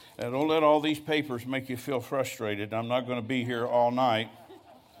And don't let all these papers make you feel frustrated. I'm not going to be here all night.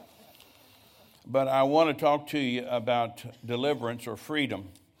 But I want to talk to you about deliverance or freedom.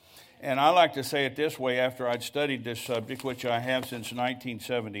 And I like to say it this way after I'd studied this subject, which I have since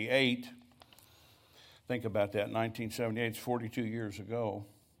 1978. Think about that, 1978, it's 42 years ago.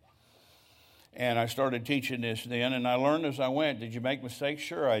 And I started teaching this then, and I learned as I went. Did you make mistakes?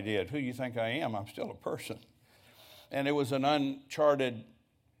 Sure I did. Who do you think I am? I'm still a person. And it was an uncharted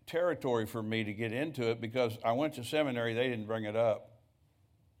territory for me to get into it because I went to seminary, they didn't bring it up.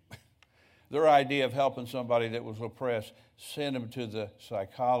 Their idea of helping somebody that was oppressed, send them to the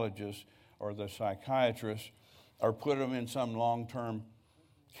psychologist or the psychiatrist or put them in some long-term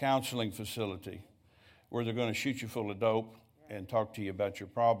counseling facility where they're going to shoot you full of dope and talk to you about your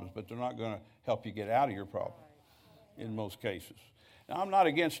problems, but they're not going to help you get out of your problem in most cases. Now, I'm not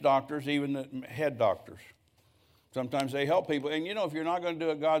against doctors, even the head doctors. Sometimes they help people. And, if you're not going to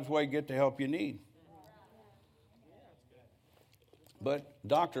do it God's way, get the help you need. But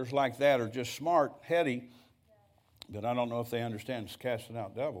doctors like that are just smart, heady, but I don't know if they understand casting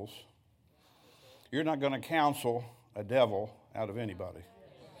out devils. You're not going to counsel a devil out of anybody.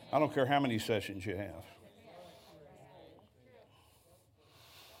 I don't care how many sessions you have.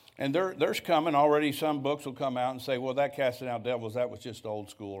 And there's coming already, some books will come out and say, well, that casting out devils, that was just old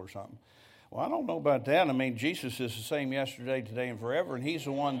school or something. Well, I don't know about that. I mean, Jesus is the same yesterday, today, and forever, and he's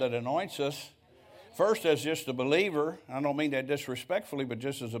the one that anoints us. First, as just a believer, I don't mean that disrespectfully, but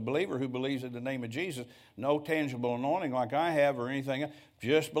just as a believer who believes in the name of Jesus, no tangible anointing like I have or anything,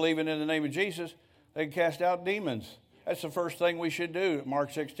 just believing in the name of Jesus, they can cast out demons. That's the first thing we should do,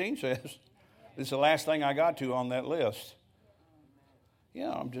 Mark 16 says. It's the last thing I got to on that list.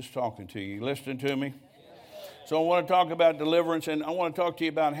 Yeah, I'm just talking to you. Listening to me? So I want to talk about deliverance, and I want to talk to you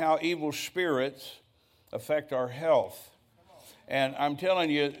about how evil spirits affect our health. And I'm telling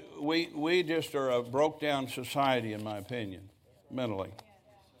you, we just are a broke-down society, in my opinion, mentally.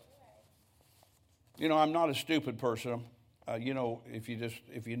 I'm not a stupid person.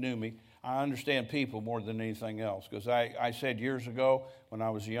 If you knew me, I understand people more than anything else. Because I said years ago, when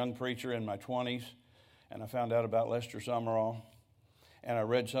I was a young preacher in my 20s, and I found out about Lester Sumrall, and I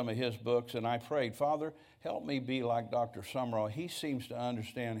read some of his books, and I prayed, Father, help me be like Dr. Sumrall. He seems to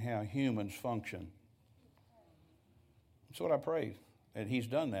understand how humans function. That's what I prayed, and he's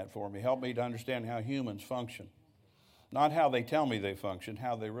done that for me. Help me to understand how humans function. Not how they tell me they function,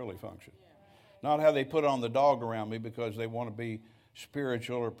 how they really function. Not how they put on the dog around me because they want to be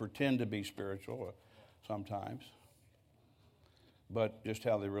spiritual or pretend to be spiritual sometimes. But just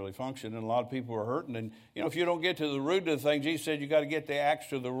how they really function. And a lot of people are hurting. And, if you don't get to the root of the thing, Jesus said you got to get the axe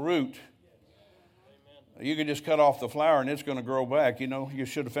to the root. You can just cut off the flower and it's going to grow back. You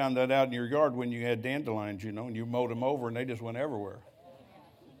should have found that out in your yard when you had dandelions, and you mowed them over and they just went everywhere.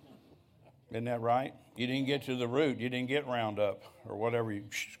 Isn't that right? You didn't get to the root. You didn't get Roundup or whatever. You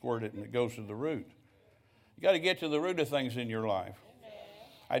squirt it and it goes to the root. You got to get to the root of things in your life.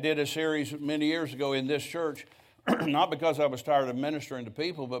 I did a series many years ago in this church, not because I was tired of ministering to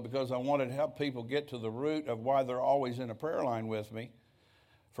people, but because I wanted to help people get to the root of why they're always in a prayer line with me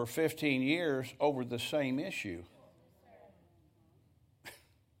for 15 years over the same issue.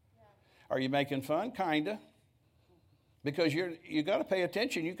 Are you making fun? Kinda. Because you got to pay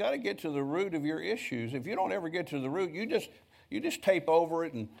attention. You got to get to the root of your issues. If you don't ever get to the root, you just tape over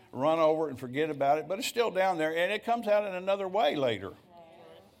it and run over it and forget about it. But it's still down there, and it comes out in another way later.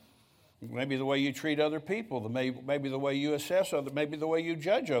 Maybe the way you treat other people, maybe the way you assess others, maybe the way you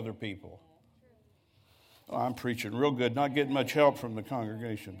judge other people. Oh, I'm preaching real good, not getting much help from the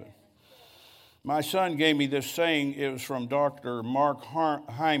congregation. But my son gave me this saying. It was from Dr. Mark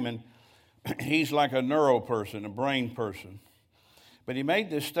Hyman. He's like a neuro person, a brain person. But he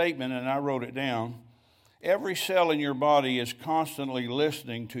made this statement, and I wrote it down. Every cell in your body is constantly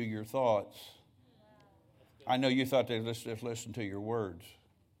listening to your thoughts. I know you thought they just listen to your words.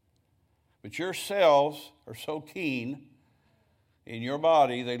 But your cells are so keen in your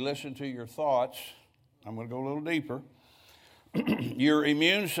body, they listen to your thoughts. I'm going to go a little deeper. Your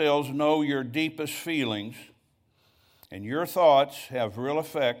immune cells know your deepest feelings, and your thoughts have real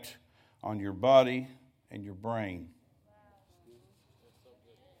effect on your body and your brain.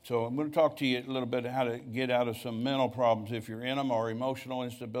 So I'm going to talk to you a little bit how to get out of some mental problems if you're in them, or emotional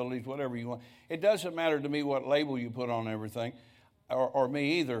instabilities, whatever you want. It doesn't matter to me what label you put on everything, or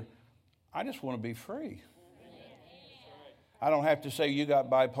me either. I just want to be free. I don't have to say you got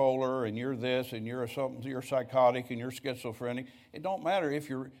bipolar and you're this and you're psychotic and you're schizophrenic. It don't matter if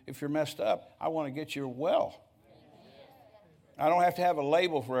you're messed up. I want to get you well. I don't have to have a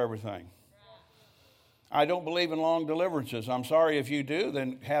label for everything. I don't believe in long deliverances. I'm sorry if you do,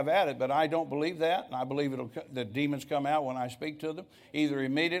 then have at it. But I don't believe that. And I believe the demons come out when I speak to them, either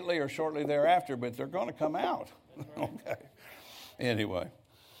immediately or shortly thereafter. But they're going to come out. Okay. Anyway.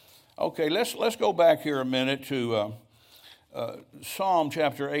 Okay, let's go back here a minute to Psalm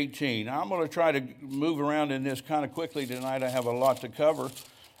chapter 18. I'm going to try to move around in this kind of quickly tonight. I have a lot to cover.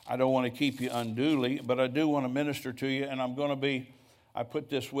 I don't want to keep you unduly, but I do want to minister to you. And I'm going to be... I put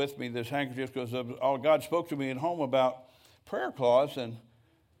this with me, this handkerchief, because God spoke to me at home about prayer clause, and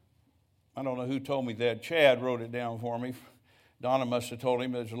I don't know who told me that. Chad wrote it down for me. Donna must have told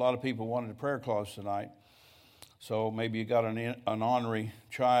him there's a lot of people wanted a prayer clause tonight. So maybe you got an ornery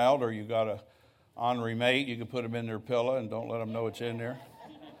child or you got an ornery mate. You can put them in their pillow and don't let them know it's in there.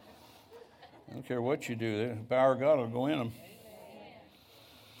 I don't care what you do. The power of God will go in them.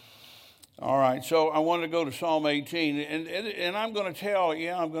 All right, so I wanted to go to Psalm 18, and I'm going to tell,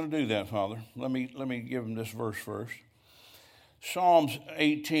 I'm going to do that, Father. Let me give him this verse first. Psalms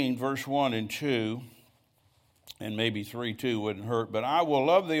 18, verse 1 and 2, and maybe 3 too wouldn't hurt. But I will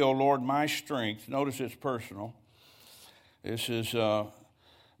love thee, O Lord, my strength. Notice it's personal. This is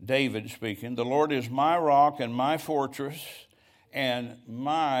David speaking. The Lord is my rock and my fortress and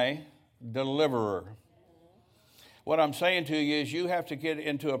my deliverer. What I'm saying to you is you have to get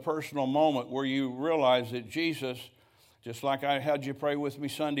into a personal moment where you realize that Jesus, just like I had you pray with me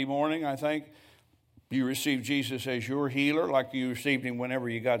Sunday morning, I think, you received Jesus as your healer, like you received him whenever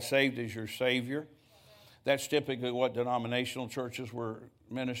you got saved as your Savior. That's typically what denominational churches were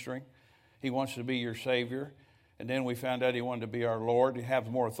ministering. He wants to be your Savior. And then we found out he wanted to be our Lord, to have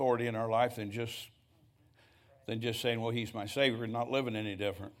more authority in our life than just saying, well, he's my Savior, and not living any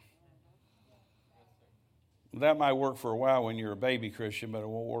different. That might work for a while when you're a baby Christian, but it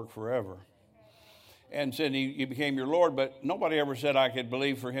won't work forever. And said he became your Lord, but nobody ever said I could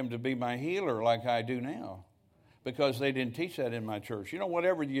believe for him to be my healer like I do now, because they didn't teach that in my church. You know,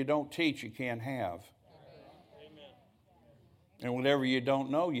 whatever you don't teach, you can't have. Amen. And whatever you don't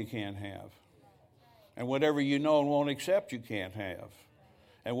know, you can't have. And whatever you know and won't accept, you can't have.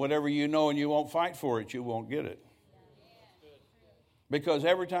 And whatever you know and you won't fight for it, you won't get it. Because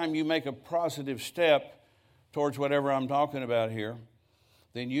every time you make a positive step towards whatever I'm talking about here,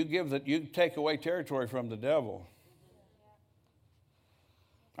 then you take away territory from the devil.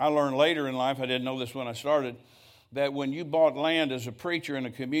 I learned later in life, I didn't know this when I started, that when you bought land as a preacher in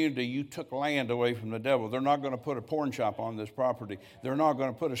a community, you took land away from the devil. They're not going to put a porn shop on this property. They're not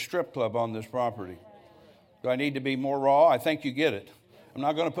going to put a strip club on this property. Do I need to be more raw? I think you get it. I'm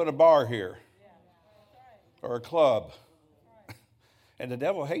not going to put a bar here or a club. And the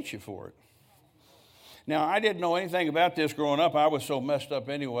devil hates you for it. Now, I didn't know anything about this growing up. I was so messed up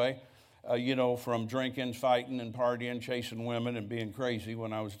anyway, from drinking, fighting, and partying, chasing women, and being crazy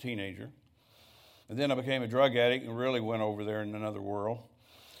when I was a teenager. And then I became a drug addict and really went over there in another world.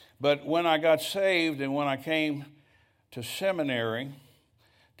 But when I got saved and when I came to seminary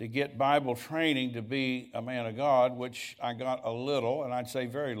to get Bible training to be a man of God, which I got a little, and I'd say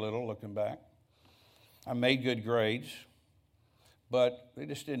very little looking back, I made good grades. But they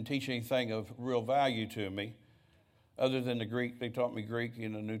just didn't teach anything of real value to me, other than the Greek. They taught me Greek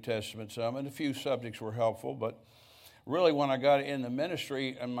in the New Testament some, and a few subjects were helpful. But really, when I got in the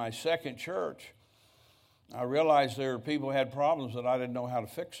ministry in my second church, I realized there were people who had problems that I didn't know how to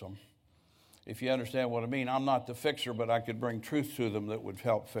fix them. If you understand what I mean, I'm not the fixer, but I could bring truth to them that would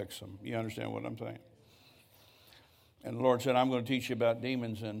help fix them. You understand what I'm saying? And the Lord said, I'm going to teach you about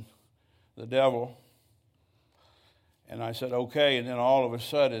demons and the devil. And I said, okay. And then all of a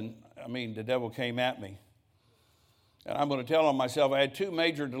sudden, the devil came at me. And I'm going to tell on myself, I had two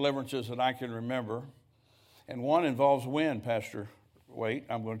major deliverances that I can remember. And one involves wind, Pastor Waite.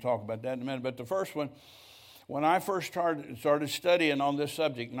 I'm going to talk about that in a minute. But the first one, when I first started studying on this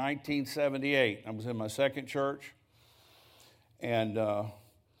subject, 1978, I was in my second church. And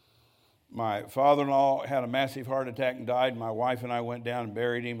my father-in-law had a massive heart attack and died. My wife and I went down and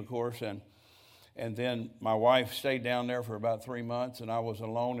buried him, of course. And then my wife stayed down there for about 3 months, and I was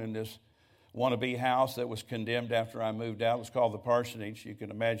alone in this wannabe house that was condemned after I moved out. It was called the Parsonage. You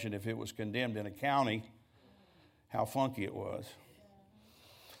can imagine if it was condemned in a county, how funky it was.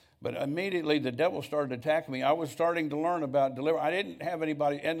 But immediately the devil started attacking me. I was starting to learn about deliverance. I didn't have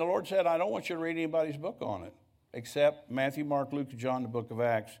anybody, and the Lord said, I don't want you to read anybody's book on it, except Matthew, Mark, Luke, John, the book of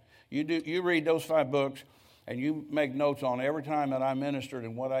Acts. You read those 5 books, and you make notes on every time that I ministered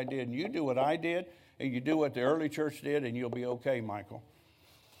and what I did. And you do what I did, and you do what the early church did, and you'll be okay, Michael.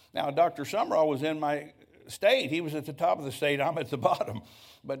 Now, Dr. Summerall was in my state. He was at the top of the state. I'm at the bottom.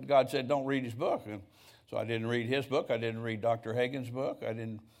 But God said, don't read his book. And so I didn't read his book. I didn't read Dr. Hagin's book.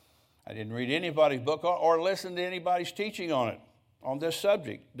 I didn't read anybody's book or listen to anybody's teaching on it, on this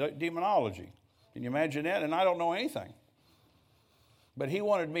subject, demonology. Can you imagine that? And I don't know anything. But he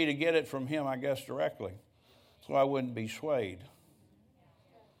wanted me to get it from him, I guess, directly, so I wouldn't be swayed.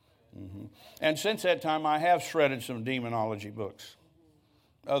 And since that time, I have shredded some demonology books,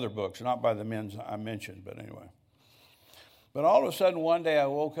 other books, not by the men I mentioned, but anyway. But all of a sudden, one day I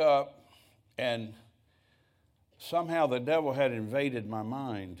woke up, and somehow the devil had invaded my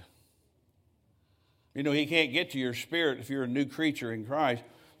mind. You know, he can't get to your spirit if you're a new creature in Christ.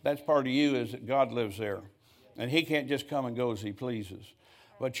 That's part of you, is that God lives there. And he can't just come and go as he pleases.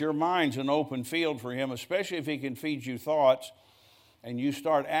 But your mind's an open field for him, especially if he can feed you thoughts and you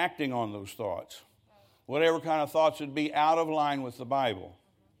start acting on those thoughts. Whatever kind of thoughts would be out of line with the Bible.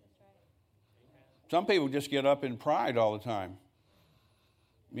 Some people just get up in pride all the time.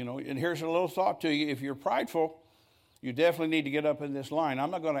 You know, and here's a little thought to you. If you're prideful, you definitely need to get up in this line.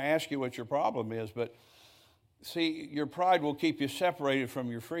 I'm not going to ask you what your problem is, but see, your pride will keep you separated from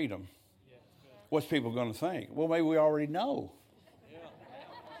your freedom. What's people going to think? Well, maybe we already know.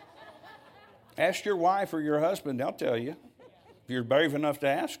 Ask your wife or your husband, they'll tell you. If you're brave enough to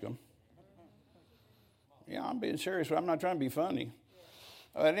ask them. Yeah, I'm being serious. I'm not trying to be funny.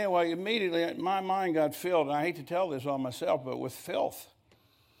 But anyway, immediately my mind got filled, and I hate to tell this on myself, but with filth.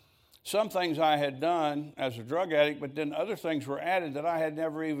 Some things I had done as a drug addict, but then other things were added that I had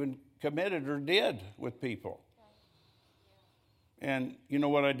never even committed or did with people. And you know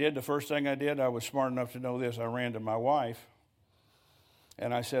what I did? The first thing I did, I was smart enough to know this. I ran to my wife,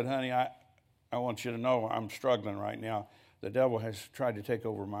 and I said, honey, I want you to know I'm struggling right now. The devil has tried to take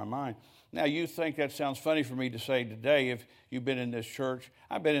over my mind. Now, you think that sounds funny for me to say today if you've been in this church.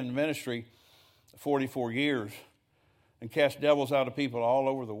 I've been in the ministry 44 years and cast devils out of people all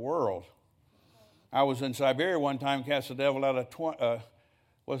over the world. I was in Siberia one time, cast the devil out of,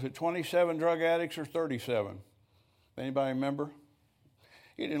 was it 27 drug addicts or 37? Anybody remember?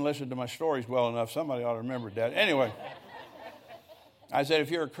 You didn't listen to my stories well enough. Somebody ought to remember that. Anyway, I said,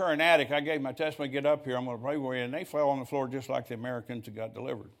 if you're a current addict, I gave my testimony, get up here, I'm going to pray for you. And they fell on the floor just like the Americans that got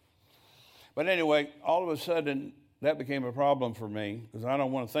delivered. But anyway, all of a sudden, that became a problem for me because I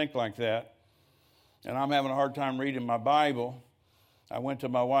don't want to think like that. And I'm having a hard time reading my Bible. I went to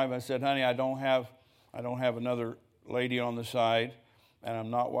my wife. I said, honey, I don't have another lady on the side, and I'm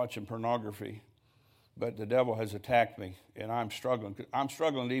not watching pornography. But the devil has attacked me, and I'm struggling. I'm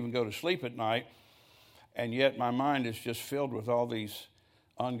struggling to even go to sleep at night, and yet my mind is just filled with all these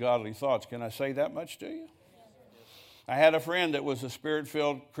ungodly thoughts. Can I say that much to you? I had a friend that was a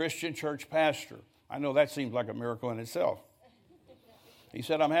spirit-filled Christian church pastor. I know that seems like a miracle in itself. He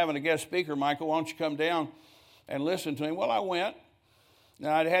said, I'm having a guest speaker, Michael. Why don't you come down and listen to him? Well, I went.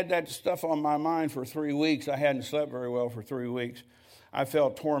 Now, I'd had that stuff on my mind for 3 weeks. I hadn't slept very well for 3 weeks. I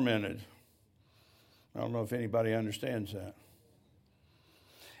felt tormented. I don't know if anybody understands that.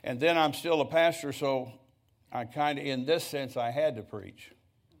 And then I'm still a pastor, so I kind of, in this sense, I had to preach.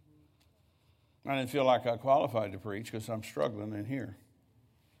 I didn't feel like I qualified to preach because I'm struggling in here.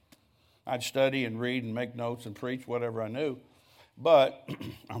 I'd study and read and make notes and preach whatever I knew, but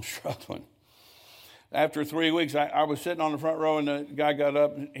I'm struggling. After 3 weeks, I was sitting on the front row, and the guy got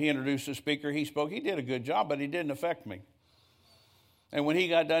up, and he introduced the speaker. He spoke. He did a good job, but he didn't affect me. And when he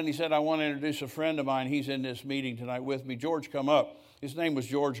got done, he said, I want to introduce a friend of mine. He's in this meeting tonight with me. George, come up. His name was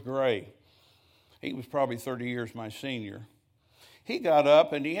George Gray. He was probably 30 years my senior. He got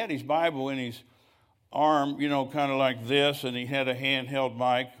up, and he had his Bible in his arm, you know, kind of like this, and he had a handheld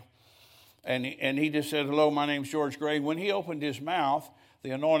mic. And he just said, hello, my name's George Gray. When he opened his mouth,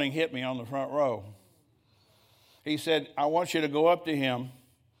 the anointing hit me on the front row. He said, I want you to go up to him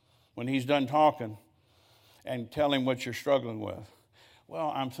when he's done talking and tell him what you're struggling with.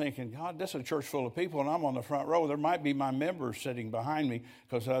 Well, I'm thinking, God, this is a church full of people, and I'm on the front row. There might be my members sitting behind me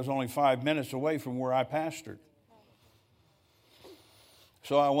because I was only 5 minutes away from where I pastored.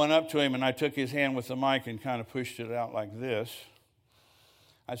 So I went up to him, and I took his hand with the mic and kind of pushed it out like this.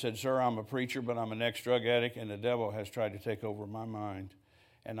 I said, sir, I'm a preacher, but I'm an ex-drug addict, and the devil has tried to take over my mind,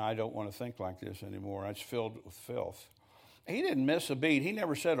 and I don't want to think like this anymore. It's filled with filth. He didn't miss a beat. He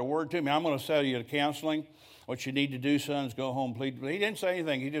never said a word to me. I'm going to sell you to counseling. What you need to do, son, is go home, plead. He didn't say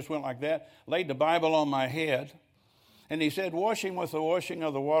anything. He just went like that, laid the Bible on my head, and he said, wash him with the washing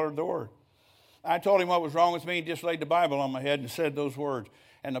of the water of the word. I told him what was wrong with me. He just laid the Bible on my head and said those words.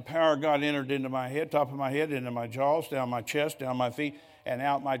 And the power of God entered into my head, top of my head, into my jaws, down my chest, down my feet, and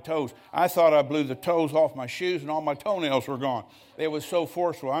out my toes. I thought I blew the toes off my shoes, and all my toenails were gone. It was so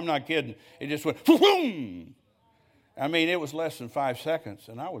forceful. I'm not kidding. It just went, boom. I mean, it was less than 5 seconds,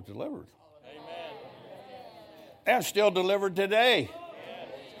 and I was delivered. Amen. And still delivered today.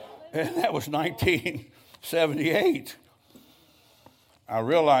 And that was 1978. I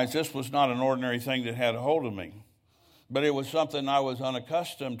realized this was not an ordinary thing that had a hold of me, but it was something I was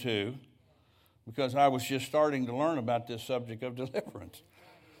unaccustomed to because I was just starting to learn about this subject of deliverance.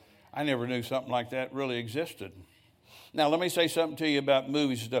 I never knew something like that really existed. Now, let me say something to you about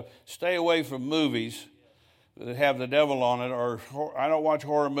movies and stuff. Stay away from movies that have the devil on it, or I don't watch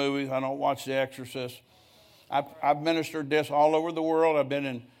horror movies. I don't watch The Exorcist. I've ministered this all over the world. I've been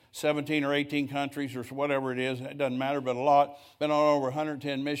in 17 or 18 countries or whatever it is. It doesn't matter, but a lot. Been on over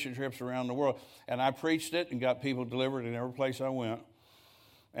 110 mission trips around the world. And I preached it and got people delivered in every place I went.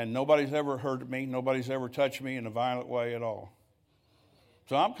 And nobody's ever hurt me. Nobody's ever touched me in a violent way at all.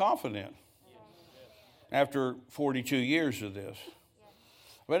 So I'm confident after 42 years of this.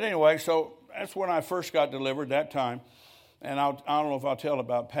 But anyway, so that's when I first got delivered that time. And I don't know if I'll tell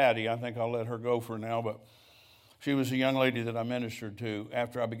about Patty. I think I'll let her go for now. But she was a young lady that I ministered to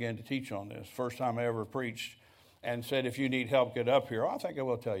after I began to teach on this. First time I ever preached and said, if you need help, get up here. I think I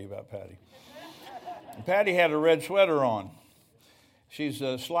will tell you about Patty. Patty had a red sweater on. She's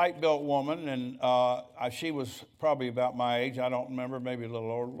a slight-built woman, and she was probably about my age. I don't remember, maybe a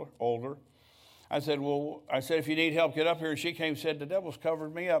little older. I said, if you need help, get up here. And she came and said, the devil's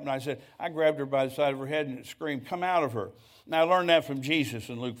covered me up. And I said, I grabbed her by the side of her head and screamed, come out of her. Now, I learned that from Jesus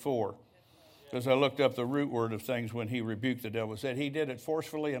in Luke 4. Because I looked up the root word of things when he rebuked the devil. It said he did it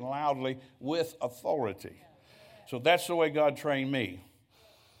forcefully and loudly with authority. So that's the way God trained me.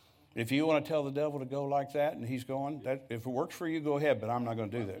 If you want to tell the devil to go like that and he's going, if it works for you, go ahead, but I'm not going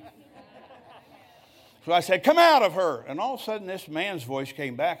to do that. So I said, come out of her. And all of a sudden this man's voice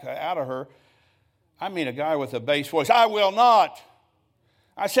came back out of her. I mean a guy with a bass voice. I will not.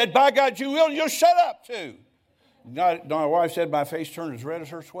 I said, by God, you will. You'll shut up too. My wife said my face turned as red as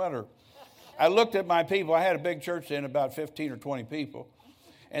her sweater. I looked at my people. I had a big church then, about 15 or 20 people.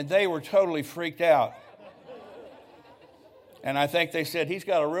 And they were totally freaked out. And I think they said, he's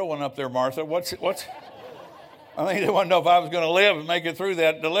got a real one up there, Martha. What's? I think they wanted to know if I was going to live and make it through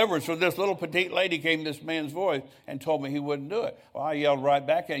that deliverance. So this little petite lady came to this man's voice and told me he wouldn't do it. Well, I yelled right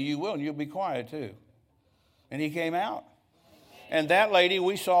back at you will, and you'll be quiet too. And he came out. And that lady,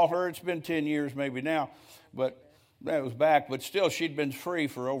 we saw her. It's been 10 years maybe now. But that was back, but still, she'd been free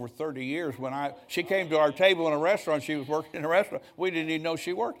for over 30 years. She came to our table in a restaurant. She was working in a restaurant. We didn't even know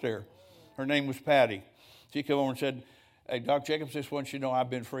she worked there. Her name was Patty. She came over and said, hey, Doc Jacobs just wants you to know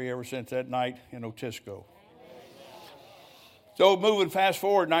I've been free ever since that night in Otisco. So moving fast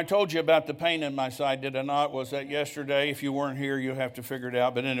forward, and I told you about the pain in my side, did I not? Was that yesterday? If you weren't here, you'll have to figure it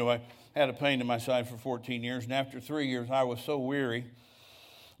out. But anyway, I had a pain in my side for 14 years. And after 3 years, I was so weary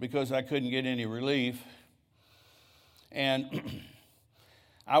because I couldn't get any relief. And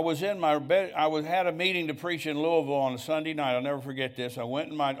I was in my bed. Had a meeting to preach in Louisville on a Sunday night. I'll never forget this. I went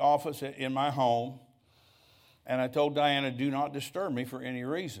in my office in my home, and I told Diana, do not disturb me for any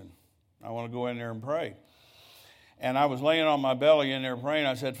reason. I want to go in there and pray. And I was laying on my belly in there praying.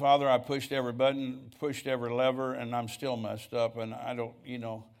 I said, Father, I pushed every button, pushed every lever, and I'm still messed up. And I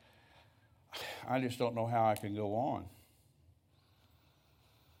just don't know how I can go on.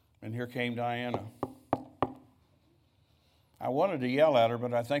 And here came Diana. I wanted to yell at her,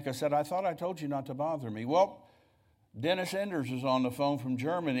 but I thought I told you not to bother me. Well, Dennis Enders is on the phone from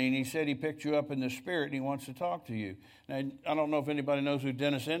Germany, and he said he picked you up in the spirit, and he wants to talk to you. Now, I don't know if anybody knows who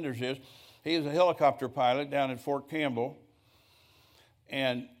Dennis Enders is. He was a helicopter pilot down at Fort Campbell.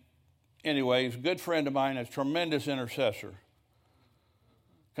 And anyway, he's a good friend of mine, a tremendous intercessor,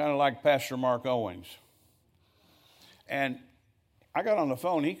 kind of like Pastor Mark Owens. And I got on the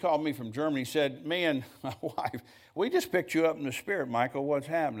phone. He called me from Germany. He said, me and my wife, we just picked you up in the spirit, Michael. What's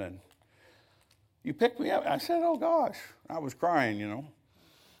happening? You picked me up? I said, oh, gosh. I was crying,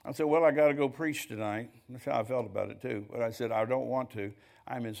 I said, well, I got to go preach tonight. That's how I felt about it, too. But I said, I don't want to.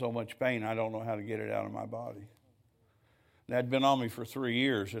 I'm in so much pain, I don't know how to get it out of my body. That had been on me for 3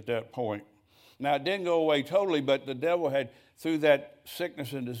 years at that point. Now, it didn't go away totally, but the devil had, through that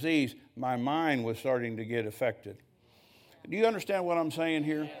sickness and disease, my mind was starting to get affected. Do you understand what I'm saying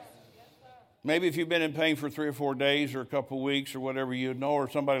here? Yes. Maybe if you've been in pain for 3 or 4 days or a couple of weeks or whatever, you'd know, or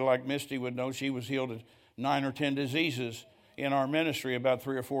somebody like Misty would know. She was healed of 9 or 10 diseases in our ministry about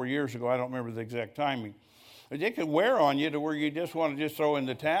 3 or 4 years ago. I don't remember the exact timing. But it could wear on you to where you just want to just throw in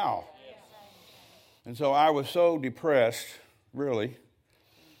the towel. Yes. And so I was so depressed, really,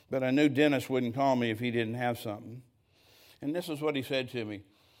 but I knew Dennis wouldn't call me if he didn't have something. And this is what he said to me.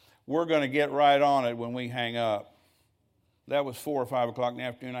 We're going to get right on it when we hang up. That was 4 or 5 o'clock in the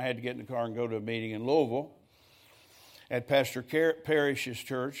afternoon. I had to get in the car and go to a meeting in Louisville at Pastor Parrish's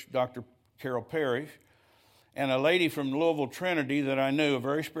church, Dr. Carol Parrish. And a lady from Louisville Trinity that I knew, a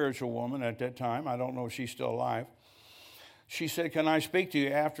very spiritual woman at that time, I don't know if she's still alive, she said, can I speak to you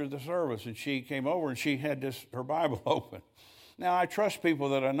after the service? And she came over and she had her Bible open. Now, I trust people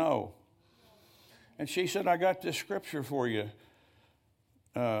that I know. And she said, I got this scripture for you,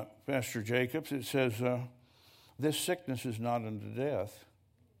 Pastor Jacobs. It says, this sickness is not unto death.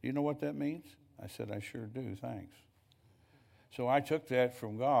 Do you know what that means? I said, I sure do, thanks. So I took that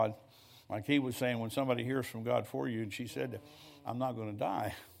from God, like he was saying, when somebody hears from God for you, and she said, I'm not going to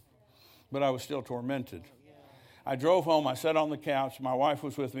die. But I was still tormented. I drove home, I sat on the couch, my wife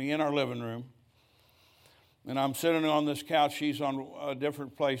was with me in our living room, and I'm sitting on this couch, she's on a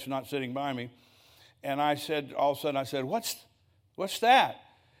different place, not sitting by me, and I said, all of a sudden, I said, what's that?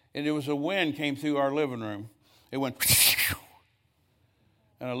 And it was a wind came through our living room. It went,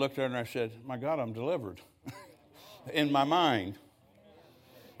 and I looked at her and I said, my God, I'm delivered. In my mind.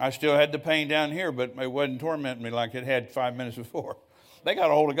 I still had the pain down here, but it wasn't tormenting me like it had 5 minutes before. They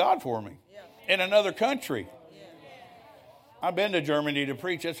got a hold of God for me in another country. I've been to Germany to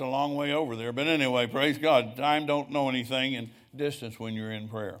preach. It's a long way over there. But anyway, praise God. Time don't know anything and distance when you're in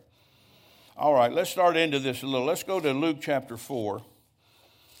prayer. All right, let's start into this a little. Let's go to Luke chapter 4.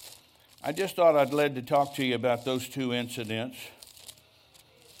 I just thought I'd led to talk to you about those two incidents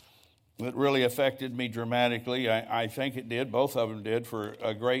that really affected me dramatically. I think it did. Both of them did for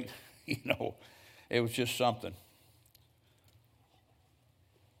a great, it was just something.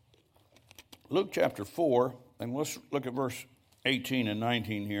 Luke chapter 4, and let's look at verse 18 and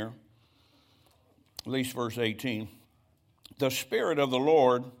 19 here. At least verse 18. The Spirit of the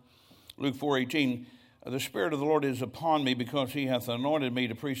Lord, Luke 4:18, the Spirit of the Lord is upon me because he hath anointed me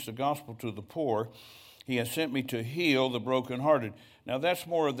to preach the gospel to the poor. He has sent me to heal the brokenhearted. Now that's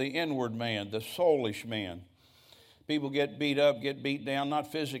more of the inward man, the soulish man. People get beat up, get beat down,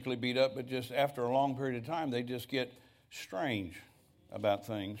 not physically beat up, but just after a long period of time, they just get strange about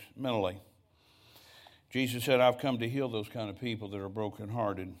things mentally. Jesus said, I've come to heal those kind of people that are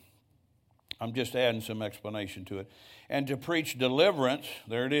brokenhearted. I'm just adding some explanation to it. And to preach deliverance,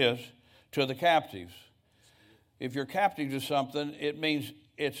 there it is, to the captives. If you're captive to something, it means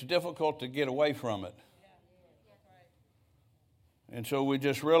it's difficult to get away from it. And so we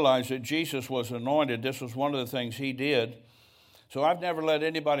just realized that Jesus was anointed. This was one of the things he did. So I've never let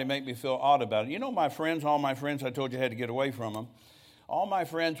anybody make me feel odd about it. You know my friends, all my friends, I told you I had to get away from them. All my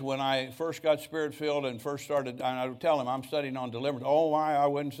friends, when I first got Spirit-filled and first started, and I would tell them, I'm studying on deliverance. Oh, why? I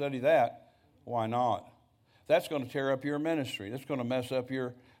wouldn't study that. Why not? That's going to tear up your ministry. That's going to mess up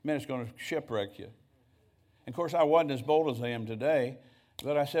your ministry. It's going to shipwreck you. And of course, I wasn't as bold as I am today.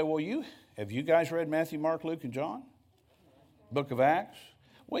 But I said, well, have you guys read Matthew, Mark, Luke, and John? Book of Acts?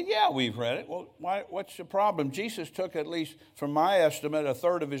 Well, yeah, we've read it. Well, what's the problem? Jesus took, at least from my estimate, a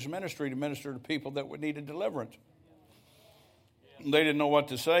third of his ministry to minister to people that needed deliverance. They didn't know what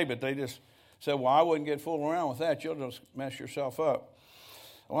to say, but they just said, well, I wouldn't get fooled around with that. You'll just mess yourself up.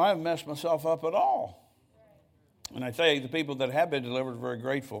 Well, I haven't messed myself up at all. And I tell you, the people that have been delivered are very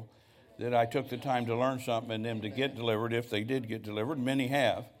grateful that I took the time to learn something and them to get delivered, if they did get delivered. Many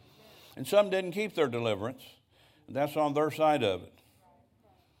have. And some didn't keep their deliverance. And that's on their side of it.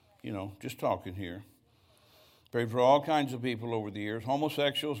 Just talking here. Prayed for all kinds of people over the years,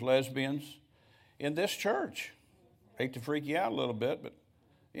 homosexuals, lesbians, in this church. Hate to freak you out a little bit, but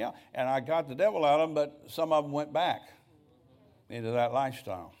yeah. And I got the devil out of them, but some of them went back into that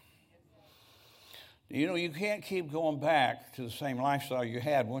lifestyle. You can't keep going back to the same lifestyle you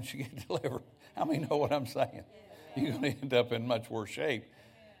had once you get delivered. How many know what I'm saying? You're going to end up in much worse shape.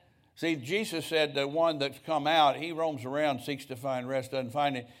 See, Jesus said the one that's come out, he roams around, seeks to find rest, doesn't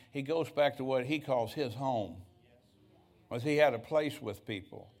find it. He goes back to what he calls his home. Because he had a place with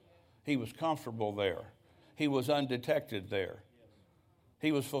people. He was comfortable there. He was undetected there.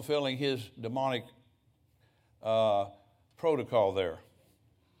 He was fulfilling his demonic protocol there.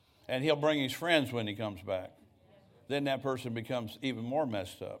 And he'll bring his friends when he comes back. Then that person becomes even more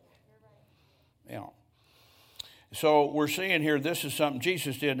messed up. So we're seeing here, this is something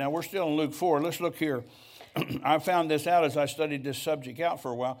Jesus did. Now we're still in Luke 4. Let's look here. I found this out as I studied this subject out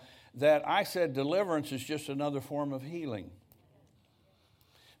for a while, that I said deliverance is just another form of healing.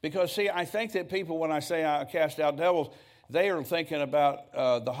 Because, see, I think that people, when I say I cast out devils, they are thinking about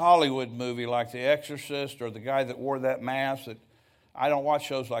the Hollywood movie like The Exorcist or the guy that wore that mask. I don't watch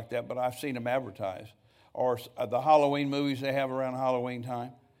shows like that, but I've seen them advertised. Or the Halloween movies they have around Halloween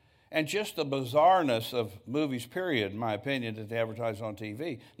time. And just the bizarreness of movies, period, in my opinion, that they advertise on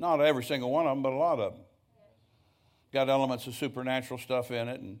TV. Not every single one of them, but a lot of them. Got elements of supernatural stuff in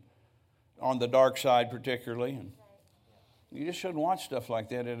it, and on the dark side particularly. And you just shouldn't watch stuff like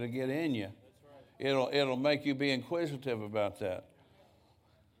that. It'll get in you. It'll make you be inquisitive about that.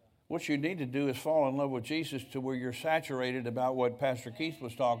 What you need to do is fall in love with Jesus to where you're saturated about what Pastor Keith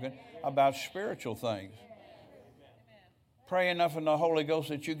was talking about, spiritual things. Pray enough in the Holy Ghost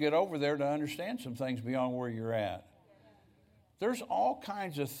that you get over there to understand some things beyond where you're at. There's all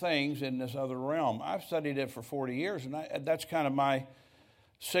kinds of things in this other realm. I've studied it for 40 years, and that's kind of my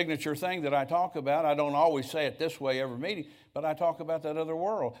signature thing that I talk about. I don't always say it this way every meeting, but I talk about that other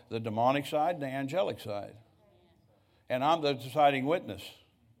world, the demonic side and the angelic side. And I'm the deciding witness.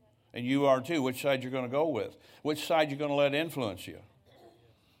 And you are too, which side you're going to go with, which side you're going to let influence you.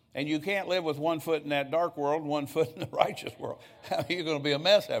 And you can't live with one foot in that dark world, one foot in the righteous world. You're going to be a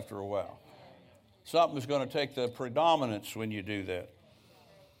mess after a while. Something's going to take the predominance when you do that.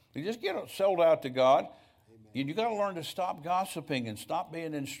 You just get sold out to God. You got to learn to stop gossiping and stop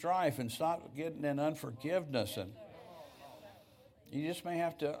being in strife and stop getting in unforgiveness. And you just may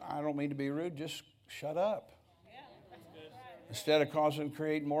have to, I don't mean to be rude, just shut up. Instead of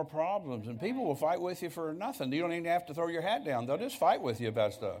creating more problems. And people will fight with you for nothing. You don't even have to throw your hat down. They'll just fight with you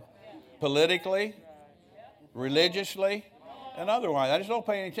about stuff. Politically, religiously, and otherwise. I just don't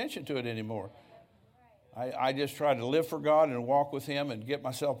pay any attention to it anymore. I just try to live for God and walk with Him and get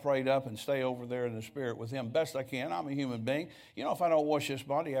myself prayed up and stay over there in the Spirit with Him best I can. I'm a human being. You know, if I don't wash this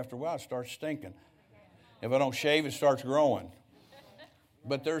body after a while, it starts stinking. If I don't shave, it starts growing.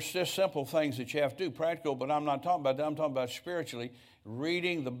 But there's just simple things that you have to do, practical, but I'm not talking about that. I'm talking about spiritually,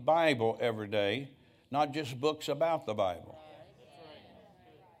 reading the Bible every day, not just books about the Bible.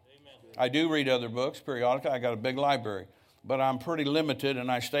 I do read other books periodically. I got a big library, but I'm pretty limited,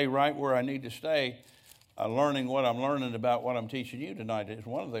 and I stay right where I need to stay. Learning what I'm learning about what I'm teaching you tonight is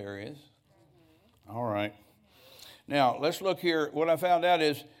one of the areas. All right. Now, let's look here. What I found out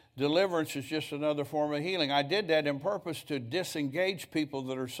is deliverance is just another form of healing. I did that in purpose to disengage people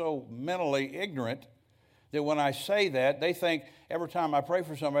that are so mentally ignorant that when I say that, they think every time I pray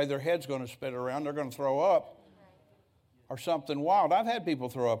for somebody, their head's going to spin around, they're going to throw up or something wild. I've had people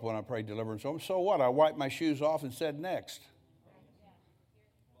throw up when I prayed deliverance on them. So what? I wiped my shoes off and said next.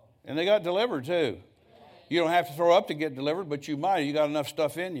 And they got delivered too. You don't have to throw up to get delivered, but you might. You got enough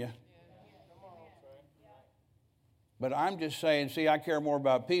stuff in you. But I'm just saying, see, I care more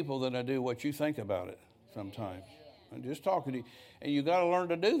about people than I do what you think about it sometimes. I'm just talking to you. And you got to learn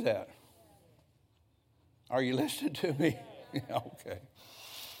to do that. Are you listening to me? Okay.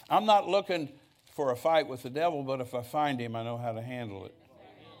 I'm not looking for a fight with the devil, but if I find him, I know how to handle it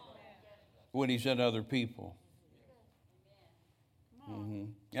when he's in other people. Mm-hmm.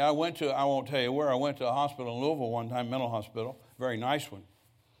 Yeah, I won't tell you where, I went to a hospital in Louisville one time, mental hospital, very nice one,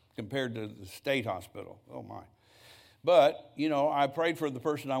 compared to the state hospital. Oh, my. But, you know, I prayed for the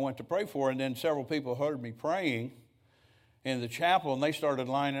person I went to pray for, and then several people heard me praying in the chapel, and they started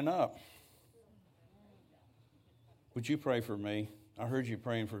lining up. Would you pray for me? I heard you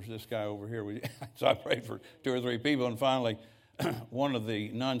praying for this guy over here. So I prayed for 2 or 3 people, and finally one of the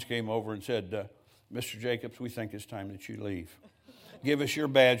nuns came over and said, Mr. Jacobs, we think it's time that you leave. Give us your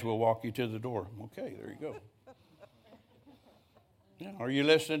badge, we'll walk you to the door. Okay, there you go. Yeah, are you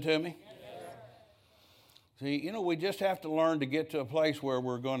listening to me? See, you know, we just have to learn to get to a place where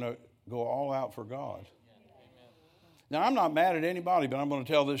we're going to go all out for God. Now, I'm not mad at anybody, but I'm going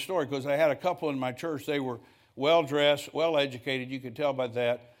to tell this story because I had a couple in my church. They were well-dressed, well-educated, you could tell by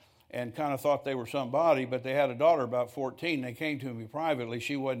that, and kind of thought they were somebody, but they had a daughter about 14. They came to me privately.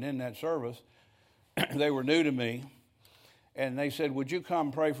 She wasn't in that service. They were new to me. And they said, would you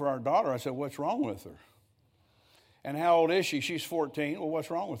come pray for our daughter? I said, what's wrong with her? And how old is she? She's 14. Well, what's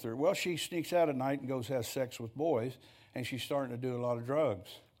wrong with her? Well, she sneaks out at night and goes has sex with boys, and she's starting to do a lot of drugs.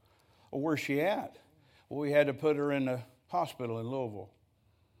 Well, where's she at? Well, we had to put her in the hospital in Louisville,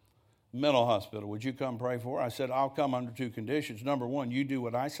 mental hospital. Would you come pray for her? I said, I'll come under 2 conditions. Number 1, you do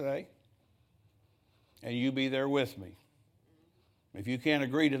what I say, and you be there with me. If you can't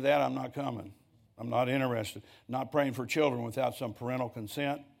agree to that, I'm not coming. I'm not interested. Not praying for children without some parental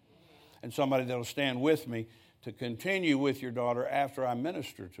consent and somebody that will stand with me to continue with your daughter after I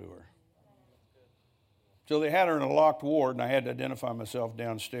minister to her. So they had her in a locked ward, and I had to identify myself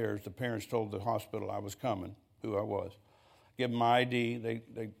downstairs. The parents told the hospital I was coming, who I was. Give them my ID.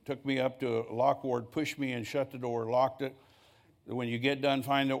 They took me up to a locked ward, pushed me in, shut the door, locked it. When you get done,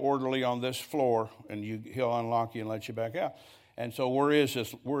 find the orderly on this floor, and he'll unlock you and let you back out. And so where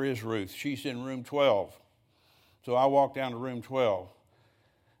is Ruth? She's in room 12. So I walked down to room 12.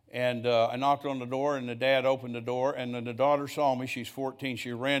 And I knocked on the door, and the dad opened the door. And then the daughter saw me. She's 14.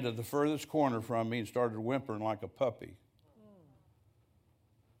 She ran to the furthest corner from me and started whimpering like a puppy.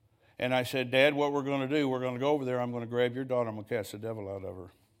 And I said, Dad, what we're going to do, we're going to go over there. I'm going to grab your daughter. I'm going to cast the devil out of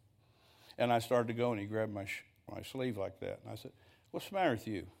her. And I started to go, and he grabbed my sleeve like that. And I said, what's the matter with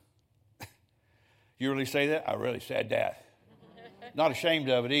you? You really say that? I really said that. Not ashamed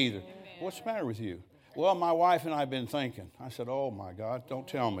of it either. What's the matter with you? Well, my wife and I have been thinking. I said, oh, my God, don't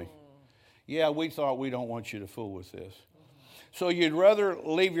tell me. Yeah, we thought we don't want you to fool with this. So you'd rather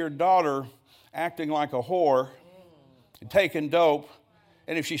leave your daughter acting like a whore, taking dope,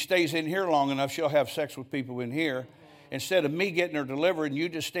 and if she stays in here long enough, she'll have sex with people in here, instead of me getting her delivered and you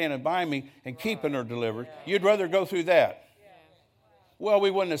just standing by me and keeping her delivered. You'd rather go through that. Well, we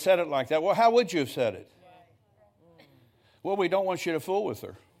wouldn't have said it like that. Well, how would you have said it? Well, we don't want you to fool with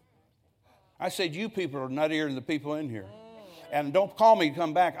her. I said, you people are nuttier than the people in here. And don't call me to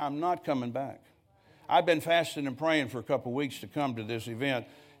come back. I'm not coming back. I've been fasting and praying for a couple of weeks to come to this event,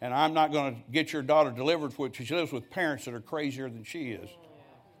 and I'm not going to get your daughter delivered for it because she lives with parents that are crazier than she is.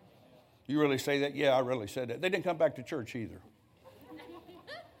 You really say that? Yeah, I really said that. They didn't come back to church either.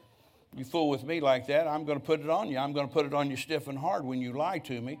 You fool with me like that, I'm going to put it on you. I'm going to put it on you stiff and hard when you lie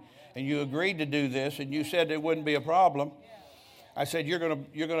to me, and you agreed to do this, and you said it wouldn't be a problem. I said, you're going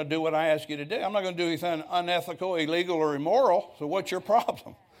to do what I ask you to do. I'm not going to do anything unethical, illegal, or immoral, so what's your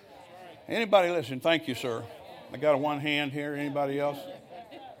problem? Anybody listen? Thank you, sir. I got one hand here. Anybody else?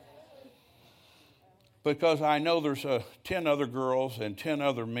 Because I know there's 10 other girls and 10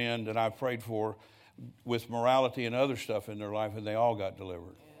 other men that I've prayed for with morality and other stuff in their life, and they all got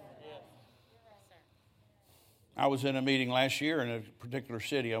delivered. I was in a meeting last year in a particular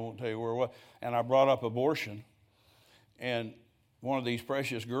city, I won't tell you where it was, and I brought up abortion. And one of these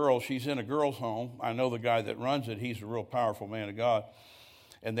precious girls, she's in a girls' home. I know the guy that runs it. He's a real powerful man of God.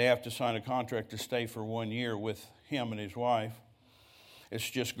 And they have to sign a contract to stay for 1 year with him and his wife. It's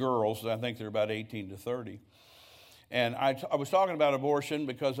just girls. I think they're about 18 to 30. And I was talking about abortion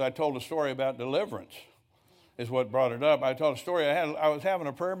because I told a story about deliverance is what brought it up. I told a story. I was having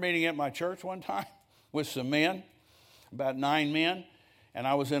a prayer meeting at my church one time with some men, about 9 men. And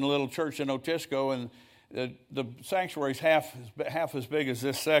I was in a little church in Otisco, and the sanctuary's half as big as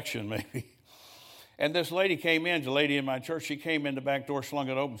this section maybe. And this lady came in, the lady in my church, she came in the back door, slung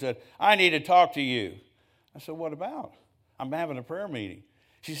it open, and said, I need to talk to you. I said, what about? I'm having a prayer meeting.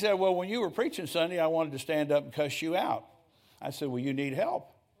 She said, well, when you were preaching Sunday, I wanted to stand up and cuss you out. I said, well, you need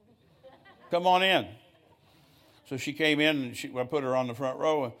help. Come on in. So she came in, and I put her on the front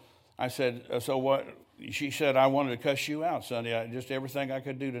row. And I said, so what? She said, I wanted to cuss you out Sunday. Just everything I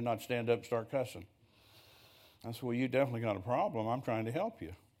could do to not stand up and start cussing. I said, well, you definitely got a problem. I'm trying to help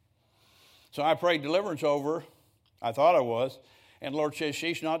you. So I prayed deliverance over her. I thought I was. And the Lord says,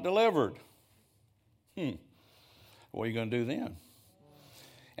 she's not delivered. What are you going to do then?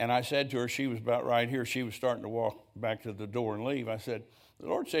 And I said to her, she was about right here. She was starting to walk back to the door and leave. I said, the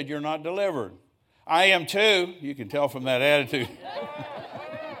Lord said, you're not delivered. I am too. You can tell from that attitude.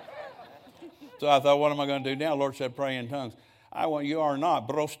 So I thought, what am I going to do now? The Lord said, pray in tongues. You are not.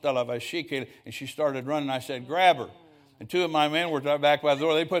 And she started running. I said, grab her. And 2 of my men were back by the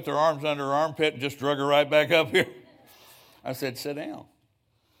door. They put their arms under her armpit and just drug her right back up here. I said, sit down.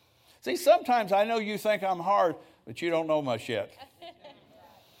 See, sometimes I know you think I'm hard, but you don't know much yet.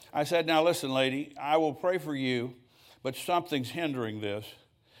 I said, now listen, lady, I will pray for you, but something's hindering this.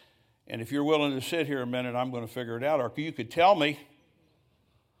 And if you're willing to sit here a minute, I'm going to figure it out. Or you could tell me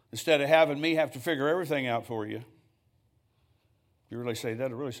instead of having me have to figure everything out for you. You really say that?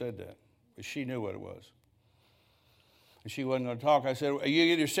 I really said that. But she knew what it was. And she wasn't going to talk. I said, you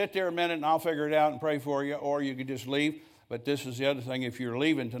either sit there a minute and I'll figure it out and pray for you, or you could just leave. But this is the other thing. If you're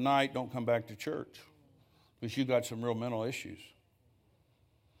leaving tonight, don't come back to church because you got some real mental issues.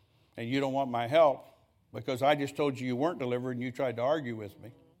 And you don't want my help because I just told you weren't delivered and you tried to argue with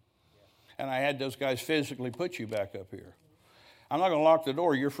me. And I had those guys physically put you back up here. I'm not going to lock the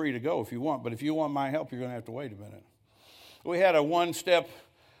door. You're free to go if you want. But if you want my help, you're going to have to wait a minute. We had a one-step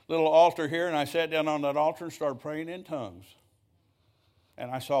little altar here, and I sat down on that altar and started praying in tongues.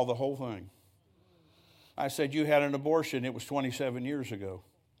 And I saw the whole thing. I said, you had an abortion. It was 27 years ago.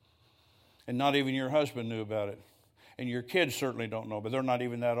 And not even your husband knew about it. And your kids certainly don't know, but they're not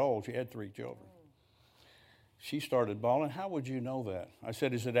even that old. She had 3 children. She started bawling. How would you know that? I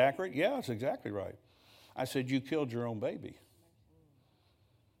said, is it accurate? Yeah, it's exactly right. I said, you killed your own baby.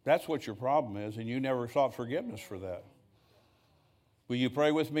 That's what your problem is, and you never sought forgiveness for that. Will you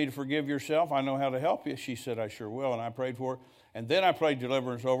pray with me to forgive yourself? I know how to help you. She said, I sure will, and I prayed for her. And then I prayed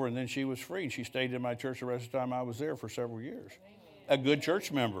deliverance over, and then she was free. She stayed in my church the rest of the time I was there for several years. A good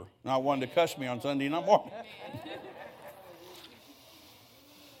church member, not one to cuss me on Sunday morning.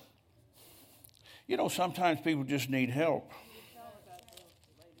 You know, sometimes people just need help.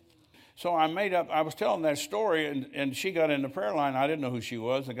 So I was telling that story, and she got in the prayer line. I didn't know who she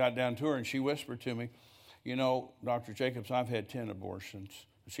was. I got down to her, and she whispered to me, you know, Dr. Jacobs, I've had 10 abortions.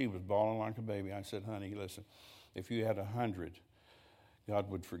 She was bawling like a baby. I said, honey, listen, if you had 100, God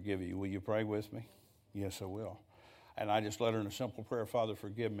would forgive you. Will you pray with me? Yes, I will. And I just let her in a simple prayer, Father,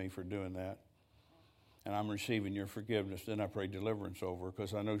 forgive me for doing that. And I'm receiving your forgiveness. Then I prayed deliverance over her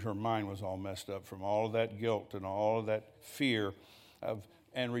because I know her mind was all messed up from all of that guilt and all of that fear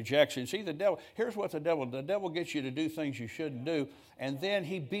and rejection. See, the devil, here's what the devil gets you to do things you shouldn't do, and then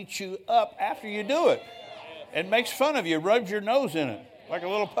he beats you up after you do it and makes fun of you, rubs your nose in it like a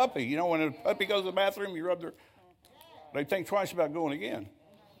little puppy. You know, when a puppy goes to the bathroom, you rub they think twice about going again.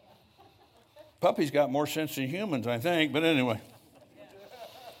 Puppies got more sense than humans, I think, but anyway.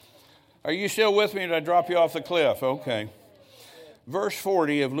 Are you still with me, or did I drop you off the cliff? Okay. Verse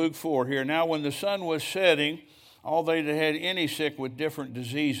 40 of Luke 4 here. Now when the sun was setting, all they that had any sick with different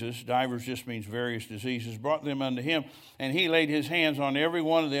diseases, divers just means various diseases, brought them unto him, and he laid his hands on every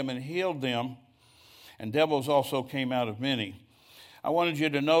one of them and healed them, and devils also came out of many. I wanted you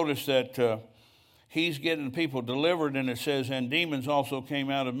to notice that he's getting people delivered, and it says, and demons also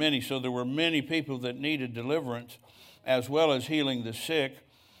came out of many. So there were many people that needed deliverance, as well as healing the sick.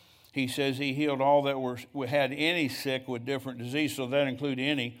 He says he healed all that had any sick with different disease, so that include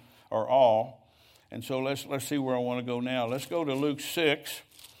any or all. And so let's see where I want to go now. Let's go to Luke 6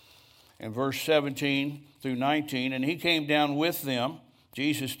 and verse 17 through 19. And he came down with them,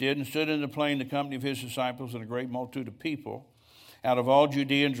 Jesus did, and stood in the plain, the company of his disciples and a great multitude of people, out of all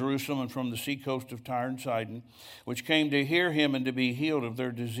Judea and Jerusalem and from the seacoast of Tyre and Sidon, which came to hear him and to be healed of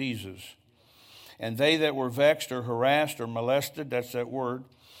their diseases. And they that were vexed or harassed or molested, that's that word,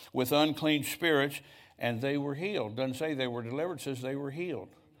 with unclean spirits, and they were healed. Doesn't say they were delivered, it says they were healed.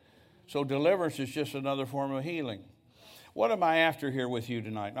 So deliverance is just another form of healing. What am I after here with you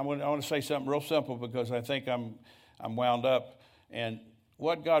tonight? I want to say something real simple because I think I'm wound up. And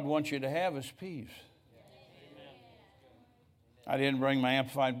what God wants you to have is peace. I didn't bring my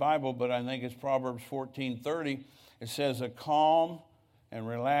Amplified Bible, but I think it's Proverbs 14:30. It says, a calm and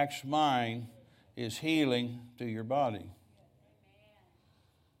relaxed mind is healing to your body.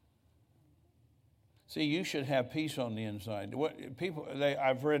 See, you should have peace on the inside.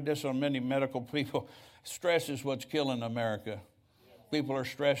 I've read this on many medical people. Stress is what's killing America. People are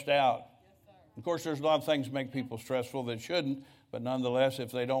stressed out. Of course, there's a lot of things that make people stressful that shouldn't, but nonetheless, if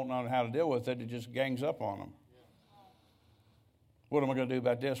they don't know how to deal with it, it just gangs up on them. What am I going to do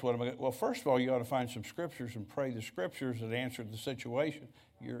about this? Well, first of all, you ought to find some scriptures and pray the scriptures that answer the situation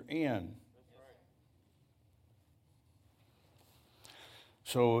you're in.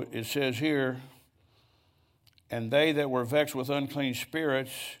 So it says here, and they that were vexed with unclean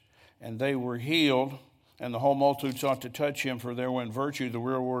spirits, and they were healed, and the whole multitude sought to touch him, for there went virtue, the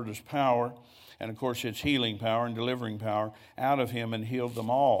real word is power, and of course it's healing power and delivering power, out of him and healed them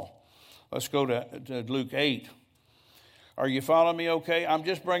all. Let's go to Luke 8. Are you following me okay? I'm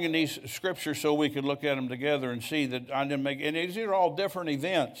just bringing these scriptures so we could look at them together and see that I didn't make, and these are all different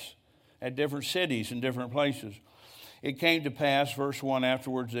events at different cities and different places. It came to pass, verse 1,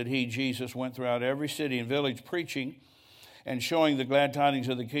 afterwards, that he, Jesus, went throughout every city and village preaching and showing the glad tidings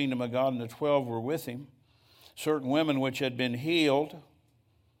of the kingdom of God, and the 12 were with him. Certain women which had been healed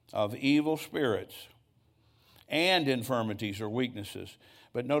of evil spirits and infirmities or weaknesses.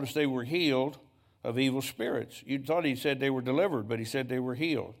 But notice they were healed of evil spirits. You thought he said they were delivered, but he said they were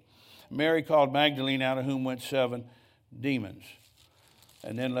healed. Mary called Magdalene, out of whom went 7 demons.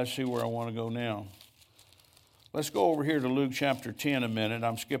 And then let's see where I want to go now. Let's go over here to Luke chapter 10 a minute.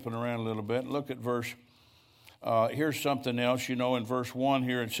 I'm skipping around a little bit. Look at verse, here's something else. You know, in verse 1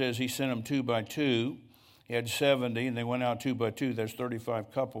 here it says he sent them 2 by 2. He had 70, and they went out 2 by 2. That's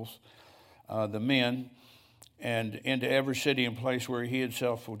 35 couples, the men, and into every city and place where he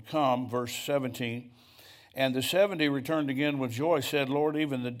himself would come. Verse 17, and the 70 returned again with joy, said, Lord,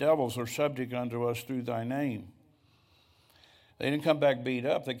 even the devils are subject unto us through thy name. They didn't come back beat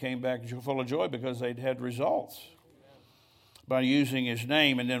up. They came back full of joy because they'd had results by using his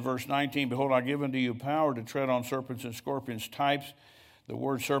name. And then verse 19, behold, I give unto you power to tread on serpents and scorpions, types. The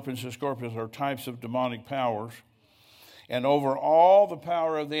word serpents and scorpions are types of demonic powers. And over all the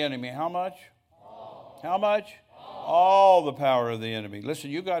power of the enemy. How much? All. How much? All the power of the enemy. Listen,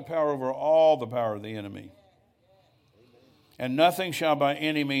 you got power over all the power of the enemy. And nothing shall by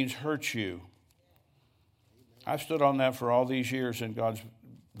any means hurt you. I've stood on that for all these years, and God's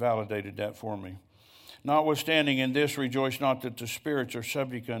validated that for me. Notwithstanding in this, rejoice not that the spirits are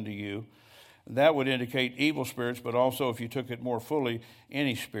subject unto you. That would indicate evil spirits, but also, if you took it more fully,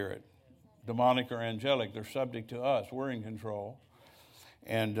 any spirit, demonic or angelic, they're subject to us. We're in control.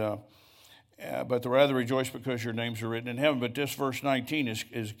 And but the rather rejoice because your names are written in heaven. But this verse 19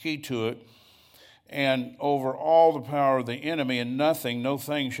 is key to it. And over all the power of the enemy, and nothing, no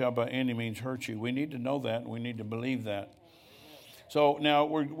thing shall by any means hurt you. We need to know that, and we need to believe that. So now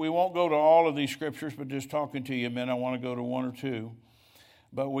we won't go to all of these scriptures, but just talking to you, men, I want to go to one or two.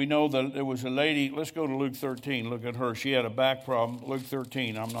 But we know that there was a lady. Let's go to Luke 13. Look at her. She had a back problem. Luke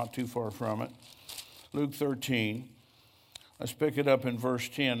 13. I'm not too far from it. Luke 13. Let's pick it up in verse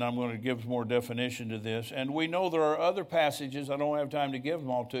 10. I'm going to give more definition to this. And we know there are other passages, I don't have time to give them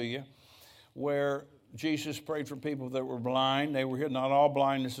all to you, where Jesus prayed for people that were blind. They were healed. Not all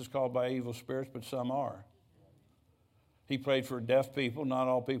blindness is called by evil spirits, but some are. He prayed for deaf people. Not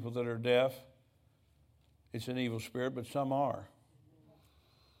all people that are deaf, it's an evil spirit, but some are.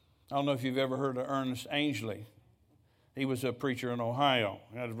 I don't know if you've ever heard of Ernest Angley. He was a preacher in Ohio.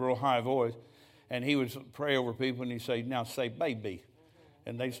 He had a real high voice. And he would pray over people, and he'd say, now say baby.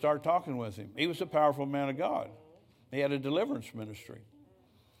 And they'd start talking with him. He was a powerful man of God. He had a deliverance ministry.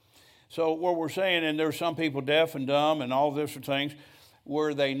 So what we're saying, and there's some people deaf and dumb and all different things,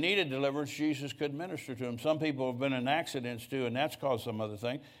 where they needed deliverance, Jesus could minister to them. Some people have been in accidents too, and that's caused some other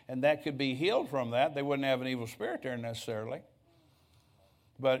thing. And that could be healed from that. They wouldn't have an evil spirit there necessarily.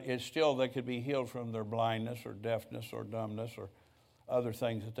 But it's still, they could be healed from their blindness or deafness or dumbness or other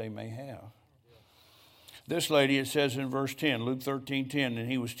things that they may have. This lady, it says in verse 10, Luke 13:10, and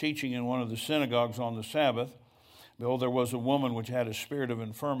he was teaching in one of the synagogues on the Sabbath. Behold, there was a woman which had a spirit of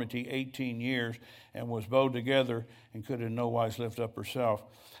infirmity 18 years and was bowed together and could in no wise lift up herself.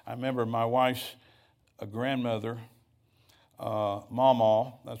 I remember my wife's grandmother,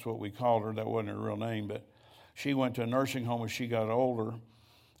 Mama, that's what we called her. That wasn't her real name, but she went to a nursing home as she got older.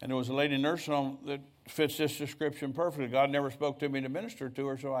 And there was a lady in a nursing home that fits this description perfectly. God never spoke to me to minister to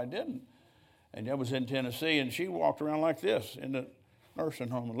her, so I didn't. And that was in Tennessee, and she walked around like this in the nursing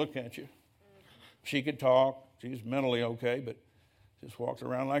home and looked at you. She could talk. She was mentally okay, but just walked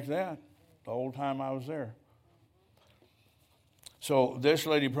around like that the whole time I was there. So this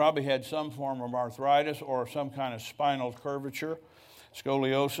lady probably had some form of arthritis or some kind of spinal curvature,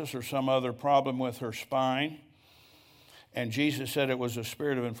 scoliosis, or some other problem with her spine. And Jesus said it was a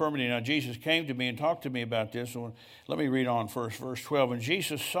spirit of infirmity. Now, Jesus came to me and talked to me about this. So let me read on first, verse 12. And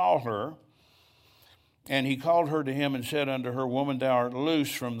Jesus saw her, and he called her to him and said unto her, Woman, thou art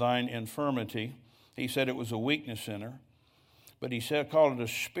loose from thine infirmity. He said it was a weakness in her. But he called it a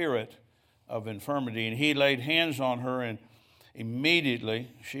spirit of infirmity. And he laid hands on her, and immediately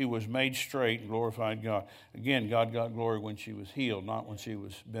she was made straight and glorified God. Again, God got glory when she was healed, not when she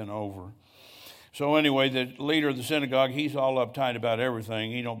was bent over. So anyway, the leader of the synagogue, he's all uptight about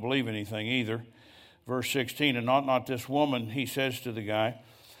everything. He don't believe anything either. Verse 16, and not this woman, he says to the guy,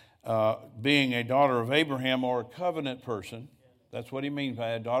 being a daughter of Abraham or a covenant person. That's what he means by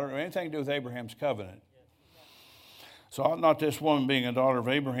a daughter. Anything to do with Abraham's covenant. So ought not this woman, being a daughter of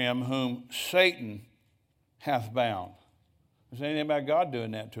Abraham, whom Satan hath bound. There's anything about God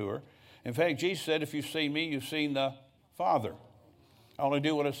doing that to her. In fact, Jesus said, if you've seen me, you've seen the Father. I only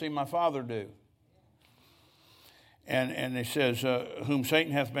do what I see my Father do. And it says, whom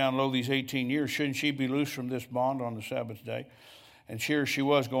Satan hath bound, lo, these 18 years, shouldn't she be loosed from this bond on the Sabbath day? And here she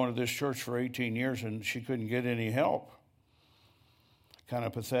was going to this church for 18 years, and she couldn't get any help. Kind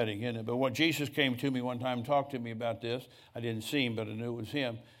of pathetic, isn't it? But when Jesus came to me one time and talked to me about this, I didn't see him, but I knew it was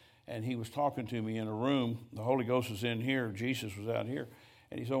him. And he was talking to me in a room. The Holy Ghost was in here. Jesus was out here.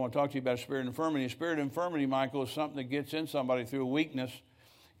 And he said, I want to talk to you about spirit of infirmity. Spirit of infirmity, Michael, is something that gets in somebody through a weakness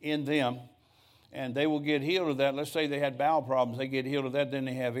in them. And they will get healed of that. Let's say they had bowel problems. They get healed of that. Then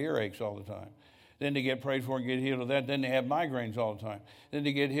they have earaches all the time. Then they get prayed for and get healed of that. Then they have migraines all the time. Then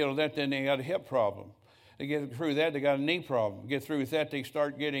they get healed of that. Then they got a hip problem. They get through that. They got a knee problem. Get through with that. They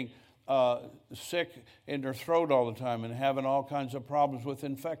start getting sick in their throat all the time and having all kinds of problems with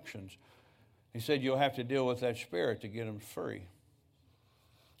infections. He said you'll have to deal with that spirit to get them free.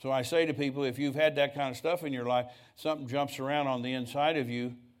 So I say to people, if you've had that kind of stuff in your life, something jumps around on the inside of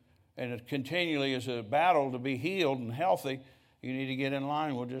you, and it continually is a battle to be healed and healthy, you need to get in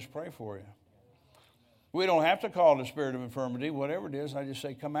line. We'll just pray for you. We don't have to call it a spirit of infirmity. Whatever it is, I just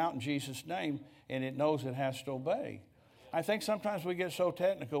say, come out in Jesus' name, and it knows it has to obey. I think sometimes we get so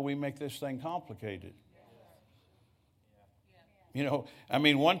technical, we make this thing complicated. You know, I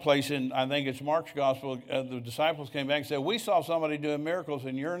mean, one place in, I think it's Mark's gospel, the disciples came back and said, we saw somebody doing miracles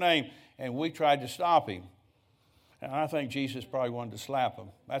in your name, and we tried to stop him. And I think Jesus probably wanted to slap him.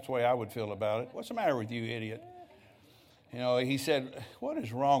 That's the way I would feel about it. What's the matter with you, idiot? You know, he said, what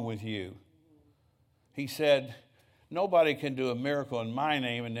is wrong with you? He said, nobody can do a miracle in my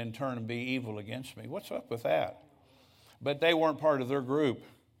name and then turn and be evil against me. What's up with that? But they weren't part of their group.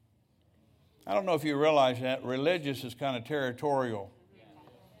 I don't know if you realize that religious is kind of territorial.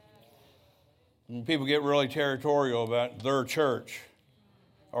 And people get really territorial about their church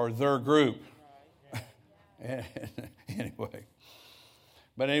or their group. Anyway.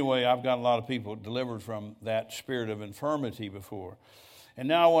 But anyway, I've got a lot of people delivered from that spirit of infirmity before. And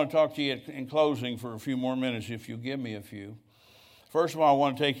now I want to talk to you in closing for a few more minutes, if you give me a few. First of all, I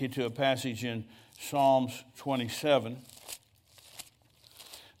want to take you to a passage in Psalms 27.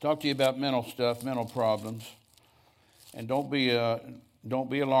 Talk to you about mental stuff, mental problems. And don't be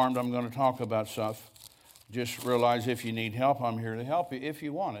alarmed. I'm going to talk about stuff. Just realize if you need help, I'm here to help you if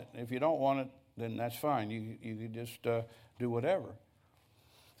you want it. If you don't want it, then that's fine. You can just do whatever.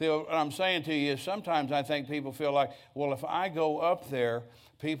 See, what I'm saying to you is sometimes I think people feel like, well, if I go up there,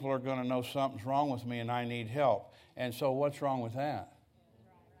 people are going to know something's wrong with me and I need help. And so what's wrong with that?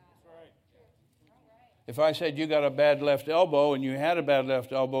 If I said you got a bad left elbow and you had a bad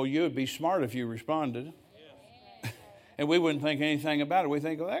left elbow, you would be smart if you responded. And we wouldn't think anything about it. We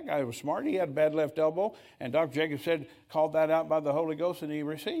think, well, that guy was smart. He had a bad left elbow. And Dr. Jacob said, called that out by the Holy Ghost, and he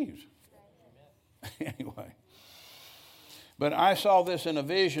received. Anyway. But I saw this in a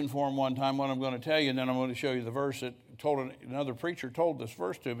vision form one time, what I'm going to tell you, and then I'm going to show you the verse that another preacher told this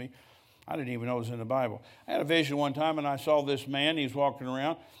verse to me. I didn't even know it was in the Bible. I had a vision one time, and I saw this man. He was walking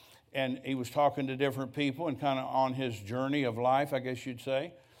around, and he was talking to different people and kind of on his journey of life, I guess you'd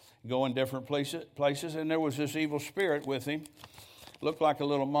say, going different places. And there was this evil spirit with him. Looked like a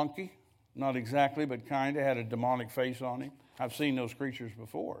little monkey. Not exactly, but kind of. Had a demonic face on him. I've seen those creatures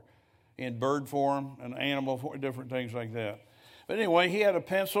before. In bird form and animal form, different things like that. But anyway, he had a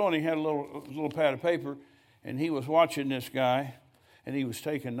pencil and he had a little pad of paper, and he was watching this guy, and he was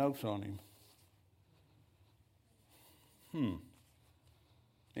taking notes on him. And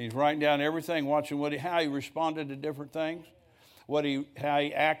he's writing down everything, watching how he responded to different things, how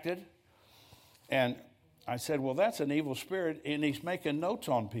he acted. And I said, well, that's an evil spirit, and he's making notes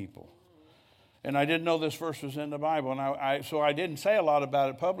on people. And I didn't know this verse was in the Bible, and so I didn't say a lot about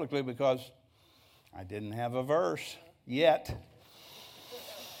it publicly because I didn't have a verse yet.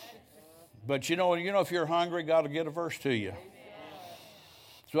 But you know, if you're hungry, God will get a verse to you.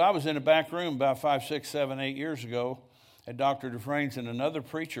 So I was in a back room about 5, 6, 7, 8 years ago at Dr. Dufresne's, and another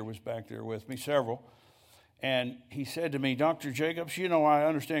preacher was back there with me, several. And he said to me, Dr. Jacobs, I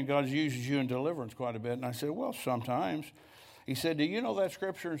understand God uses you in deliverance quite a bit. And I said, well, sometimes. He said, do you know that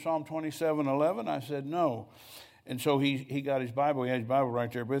scripture in Psalm 27:11? I said, no. And so he got his Bible. He had his Bible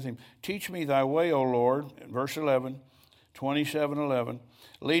right there with him. Teach me thy way, O Lord, verse 11, 27:11.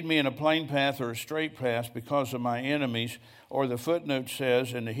 Lead me in a plain path or a straight path because of my enemies. Or the footnote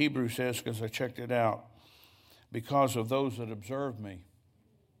says, and the Hebrew says, because I checked it out, because of those that observe me.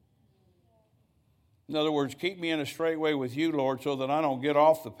 In other words, keep me in a straight way with you, Lord, so that I don't get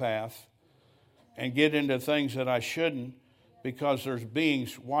off the path and get into things that I shouldn't, because there's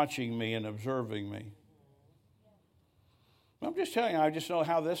beings watching me and observing me. I'm just telling you, I just know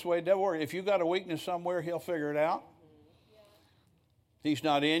how this way devil works. If you've got a weakness somewhere, he'll figure it out. He's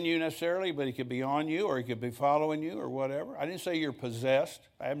not in you necessarily, but he could be on you, or he could be following you, or whatever. I didn't say you're possessed.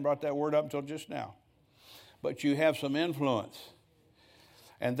 I haven't brought that word up until just now. But you have some influence.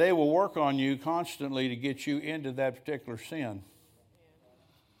 And they will work on you constantly to get you into that particular sin.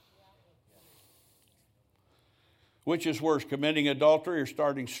 Which is worse, committing adultery or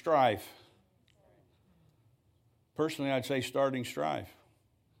starting strife? Personally, I'd say starting strife.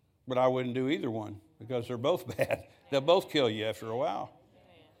 But I wouldn't do either one because they're both bad. They'll both kill you after a while.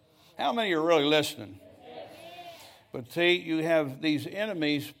 How many are really listening? But see, you have these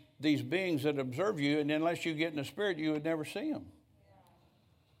enemies, these beings that observe you, and unless you get in the spirit, you would never see them.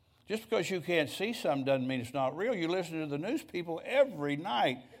 Just because you can't see something doesn't mean it's not real. You listen to the news people every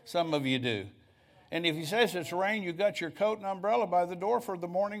night. Some of you do. And if he says it's rain, you got your coat and umbrella by the door for the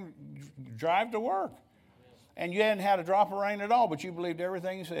morning drive to work. And you hadn't had a drop of rain at all, but you believed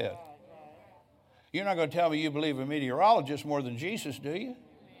everything he said. You're not going to tell me you believe a meteorologist more than Jesus, do you?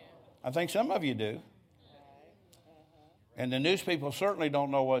 I think some of you do. And the news people certainly don't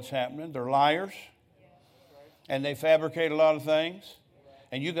know what's happening. They're liars. And they fabricate a lot of things.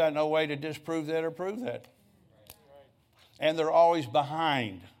 And you got no way to disprove that or prove that. And they're always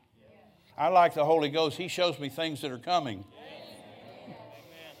behind. I like the Holy Ghost. He shows me things that are coming.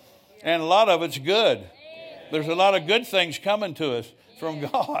 And a lot of it's good. There's a lot of good things coming to us from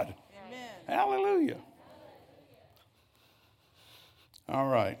God. Hallelujah. All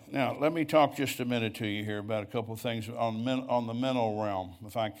right. Now, let me talk just a minute to you here about a couple of things on the mental realm,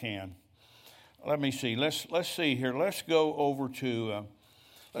 if I can. Let me see. Let's see here. Let's go over to,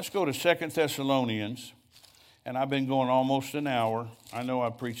 let's go to 2 Thessalonians. And I've been going almost an hour. I know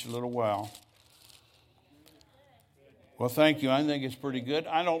I preached a little while. Well, thank you. I think it's pretty good.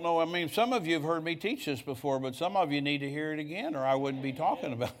 I don't know. I mean, some of you have heard me teach this before, but some of you need to hear it again, or I wouldn't be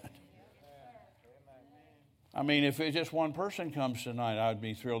talking about it. I mean, if just one person comes tonight, I'd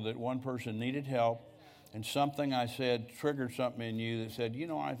be thrilled that one person needed help, and something I said triggered something in you that said,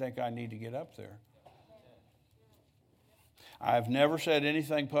 I think I need to get up there. I've never said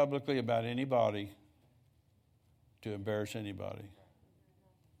anything publicly about anybody to embarrass anybody.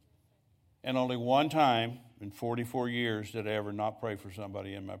 And only one time in 44 years did I ever not pray for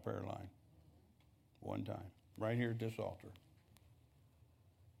somebody in my prayer line. One time, right here at this altar.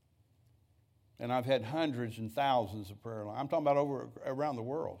 And I've had hundreds and thousands of prayer lines. I'm talking about around the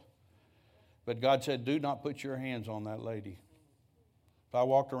world. But God said, do not put your hands on that lady. If I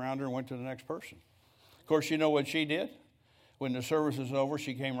walked around her and went to the next person. Of course, you know what she did? When the service was over,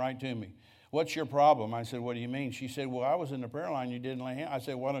 she came right to me. What's your problem? I said, what do you mean? She said, well, I was in the prayer line. You didn't lay hands. I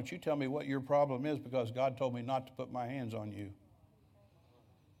said, why don't you tell me what your problem is? Because God told me not to put my hands on you.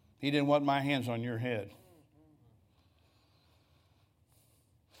 He didn't want my hands on your head.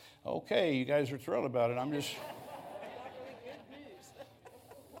 Okay, you guys are thrilled about it. I'm just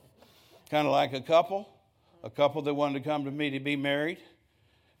kind of like a couple that wanted to come to me to be married.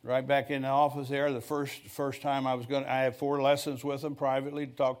 Right back in the office there, the first time I had 4 lessons with them privately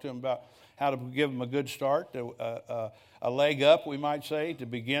to talk to them about how to give them a good start, a leg up, we might say, to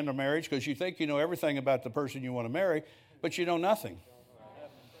begin a marriage, because you think you know everything about the person you want to marry, but you know nothing.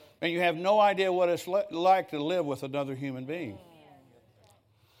 And you have no idea what it's like to live with another human being.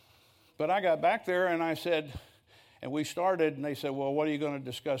 But I got back there and I said, and we started, and they said, well, what are you going to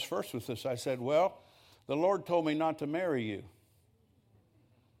discuss first with us? I said, well, the Lord told me not to marry you.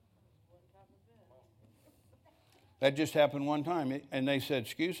 That just happened one time. And they said,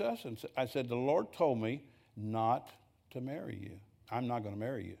 excuse us? And I said, the Lord told me not to marry you. I'm not going to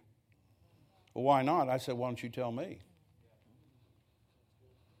marry you. Well, why not? I said, why don't you tell me?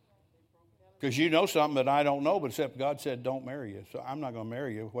 Because you know something that I don't know, but except God said don't marry you. So I'm not going to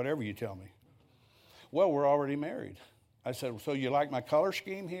marry you, whatever you tell me. Well, we're already married. I said, so you like my color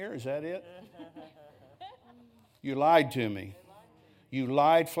scheme here? Is that it? You lied to me. You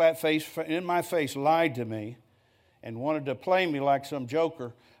lied flat face, in my face, lied to me, and wanted to play me like some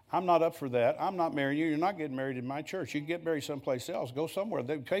joker. I'm not up for that. I'm not marrying you. You're not getting married in my church. You can get married someplace else. Go somewhere.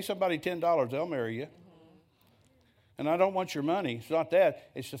 They pay somebody $10, they'll marry you. And I don't want your money. It's not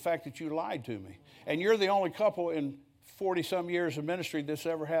that. It's the fact that you lied to me. And you're the only couple in 40-some years of ministry this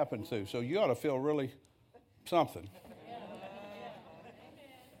ever happened to. So you ought to feel really something.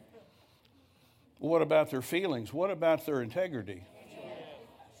 What about their feelings? What about their integrity?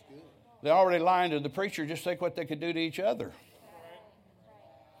 They already lied to the preacher. Just think what they could do to each other.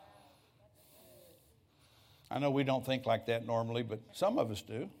 I know we don't think like that normally, but some of us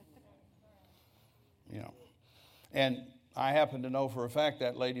do. And I happen to know for a fact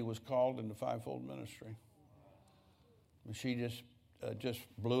that lady was called in the fivefold ministry. And she just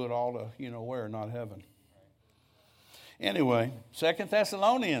blew it all to, where, not heaven. Anyway, 2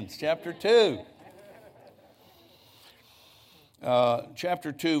 Thessalonians chapter 2.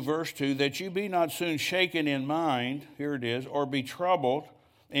 Chapter 2, verse 2, that you be not soon shaken in mind, here it is, or be troubled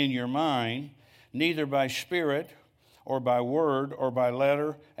in your mind, neither by spirit or by word or by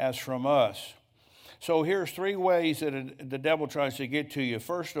letter as from us. So here's 3 ways that the devil tries to get to you.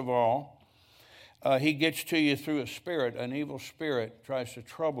 First of all, he gets to you through a spirit. An evil spirit tries to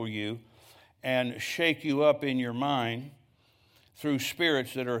trouble you and shake you up in your mind through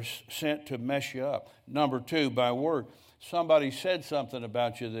spirits that are sent to mess you up. Number 2, by word. Somebody said something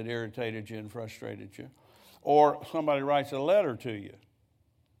about you that irritated you and frustrated you. Or somebody writes a letter to you.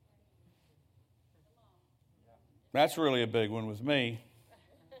 That's really a big one with me.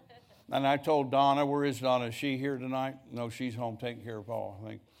 And I told Donna, where is Donna? Is she here tonight? No, she's home taking care of Paul, I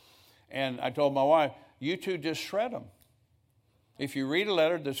think. And I told my wife, you two just shred them. If you read a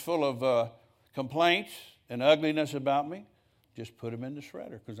letter that's full of complaints and ugliness about me, just put them in the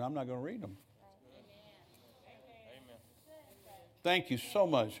shredder because I'm not going to read them. Amen. Thank you so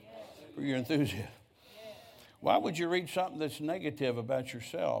much for your enthusiasm. Why would you read something that's negative about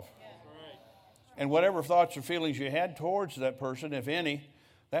yourself? And whatever thoughts or feelings you had towards that person, if any,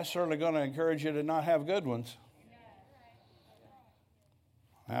 that's certainly going to encourage you to not have good ones.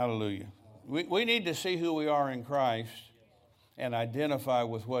 Hallelujah. We need to see who we are in Christ and identify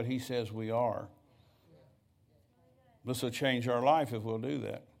with what he says we are. This will change our life if we'll do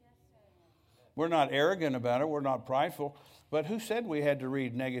that. We're not arrogant about it. We're not prideful. But who said we had to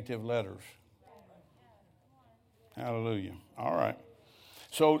read negative letters? Hallelujah. All right.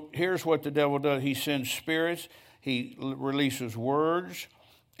 So here's what the devil does. He sends spirits. He releases words.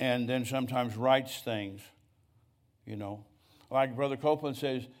 And then sometimes writes things You know, like Brother Copeland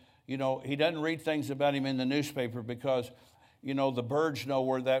says, you know, he doesn't read things about him in the newspaper because, you know, the birds know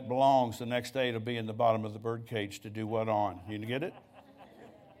where that belongs. The next day it'll be in the bottom of the bird cage to do what on. You get it?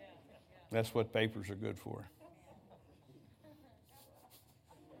 That's what papers are good for.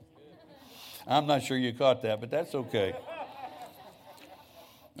 I'm not sure you caught that, but that's okay.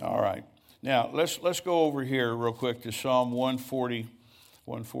 All right. Now, let's go over here real quick to Psalm 140,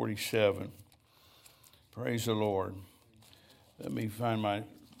 147. Praise the Lord. Let me find my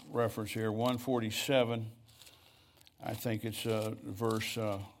reference here. 147. I think it's verse,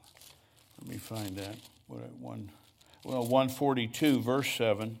 let me find that. 142, verse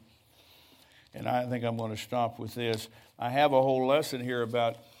 7. And I think I'm going to stop with this. I have a whole lesson here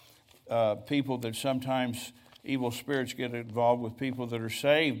about people that sometimes evil spirits get involved with people that are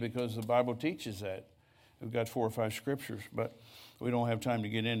saved because the Bible teaches that. We've got 4 or 5 scriptures, but we don't have time to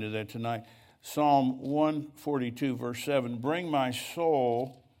get into that tonight. Psalm 142, verse 7, bring my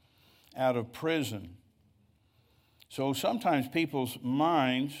soul out of prison. So sometimes people's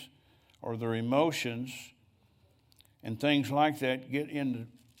minds or their emotions and things like that get into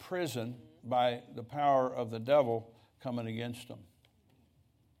prison by the power of the devil coming against them.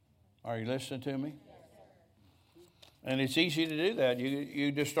 Are you listening to me? And it's easy to do that.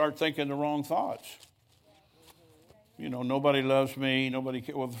 You just start thinking the wrong thoughts. You know, nobody loves me.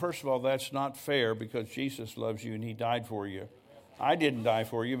 Well, first of all, that's not fair because Jesus loves you and he died for you. I didn't die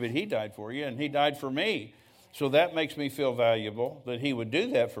for you, but he died for you and he died for me. So that makes me feel valuable that he would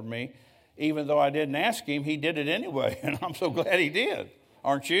do that for me. Even though I didn't ask him, he did it anyway. And I'm so glad he did.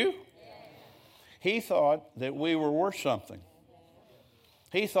 Aren't you? He thought that we were worth something.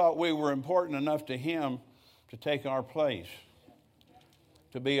 He thought we were important enough to him to take our place,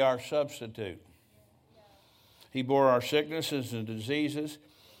 to be our substitute. He bore our sicknesses and diseases.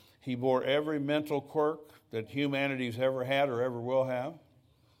 He bore every mental quirk that humanity's ever had or ever will have.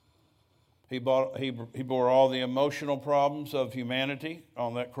 He bore all the emotional problems of humanity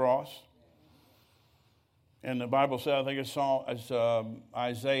on that cross. And the Bible says, I think it's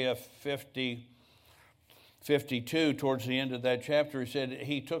Isaiah 52, towards the end of that chapter, he said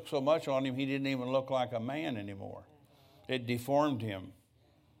he took so much on him, he didn't even look like a man anymore. It deformed him.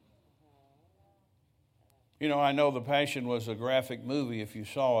 You know, I know The Passion was a graphic movie if you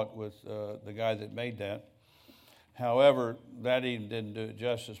saw it with the guy that made that. However, that even didn't do it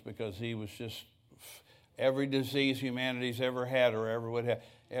justice because he was just every disease humanity's ever had or ever would have,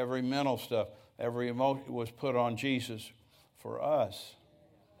 every mental stuff, every emotion was put on Jesus for us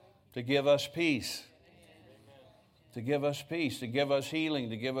to give us peace. To give us peace, to give us healing,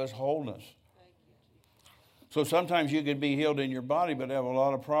 to give us wholeness. So sometimes you could be healed in your body, but have a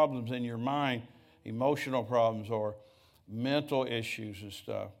lot of problems in your mind, emotional problems or mental issues and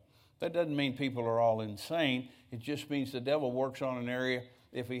stuff. That doesn't mean people are all insane. It just means the devil works on an area.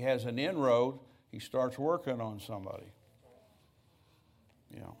 If he has an inroad, he starts working on somebody.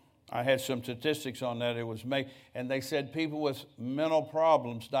 You know, I had some statistics on that. It was made, and they said people with mental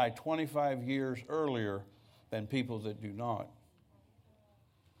problems die 25 years earlier than people that do not.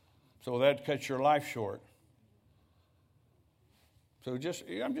 So that cuts your life short. So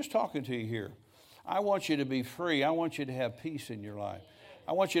I'm just talking to you here. I want you to be free. I want you to have peace in your life.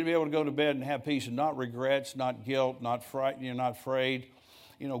 I want you to be able to go to bed and have peace and not regrets, not guilt, not frightened, you're not afraid.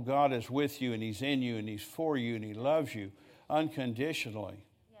 You know, God is with you and he's in you and he's for you and he loves you unconditionally.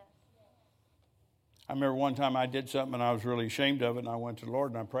 I remember one time I did something and I was really ashamed of it and I went to the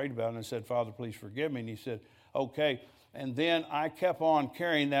Lord and I prayed about it and I said, Father, please forgive me. And he said, okay. And then I kept on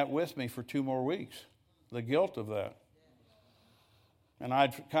carrying that with me for 2 more weeks, the guilt of that. And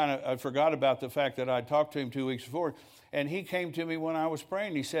I forgot about the fact that I'd talked to him 2 weeks before. And he came to me when I was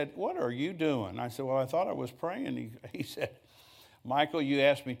praying. He said, what are you doing? I said, well, I thought I was praying. He said, Michael, you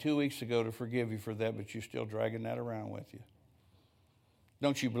asked me 2 weeks ago to forgive you for that, but you're still dragging that around with you.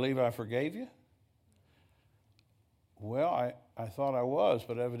 Don't you believe I forgave you? Well, I thought I was,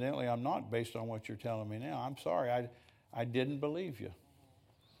 but evidently I'm not based on what you're telling me now. I'm sorry, I didn't believe you.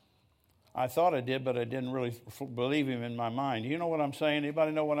 I thought I did, but I didn't really believe him in my mind. You know what I'm saying?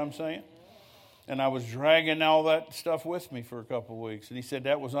 Anybody know what I'm saying? And I was dragging all that stuff with me for a couple of weeks. And he said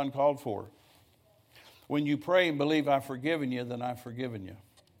that was uncalled for. When you pray and believe I've forgiven you, then I've forgiven you.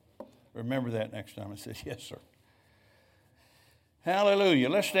 Remember that next time. I said, yes, sir. Hallelujah.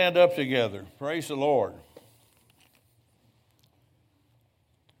 Let's stand up together. Praise the Lord.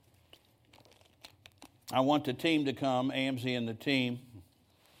 I want the team to come, Amzie and the team,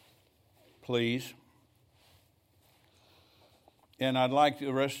 please. And I'd like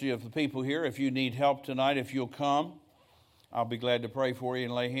the rest of the people here, if you need help tonight, if you'll come I'll be glad to pray for you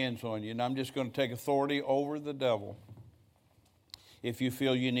and lay hands on you. And I'm just going to take authority over the devil if you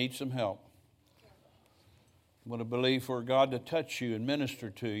feel you need some help. I'm going to believe for God to touch you and minister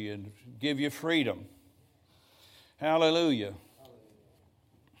to you and give you freedom. Hallelujah.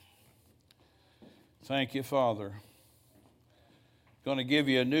 Thank you, Father. Going to give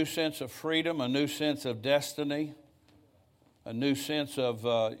you a new sense of freedom, a new sense of destiny, a new sense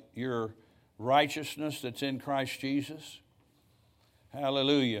of your righteousness that's in Christ Jesus.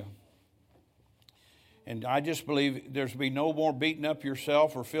 Hallelujah. And I just believe there's be no more beating up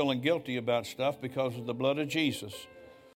yourself or feeling guilty about stuff because of the blood of Jesus.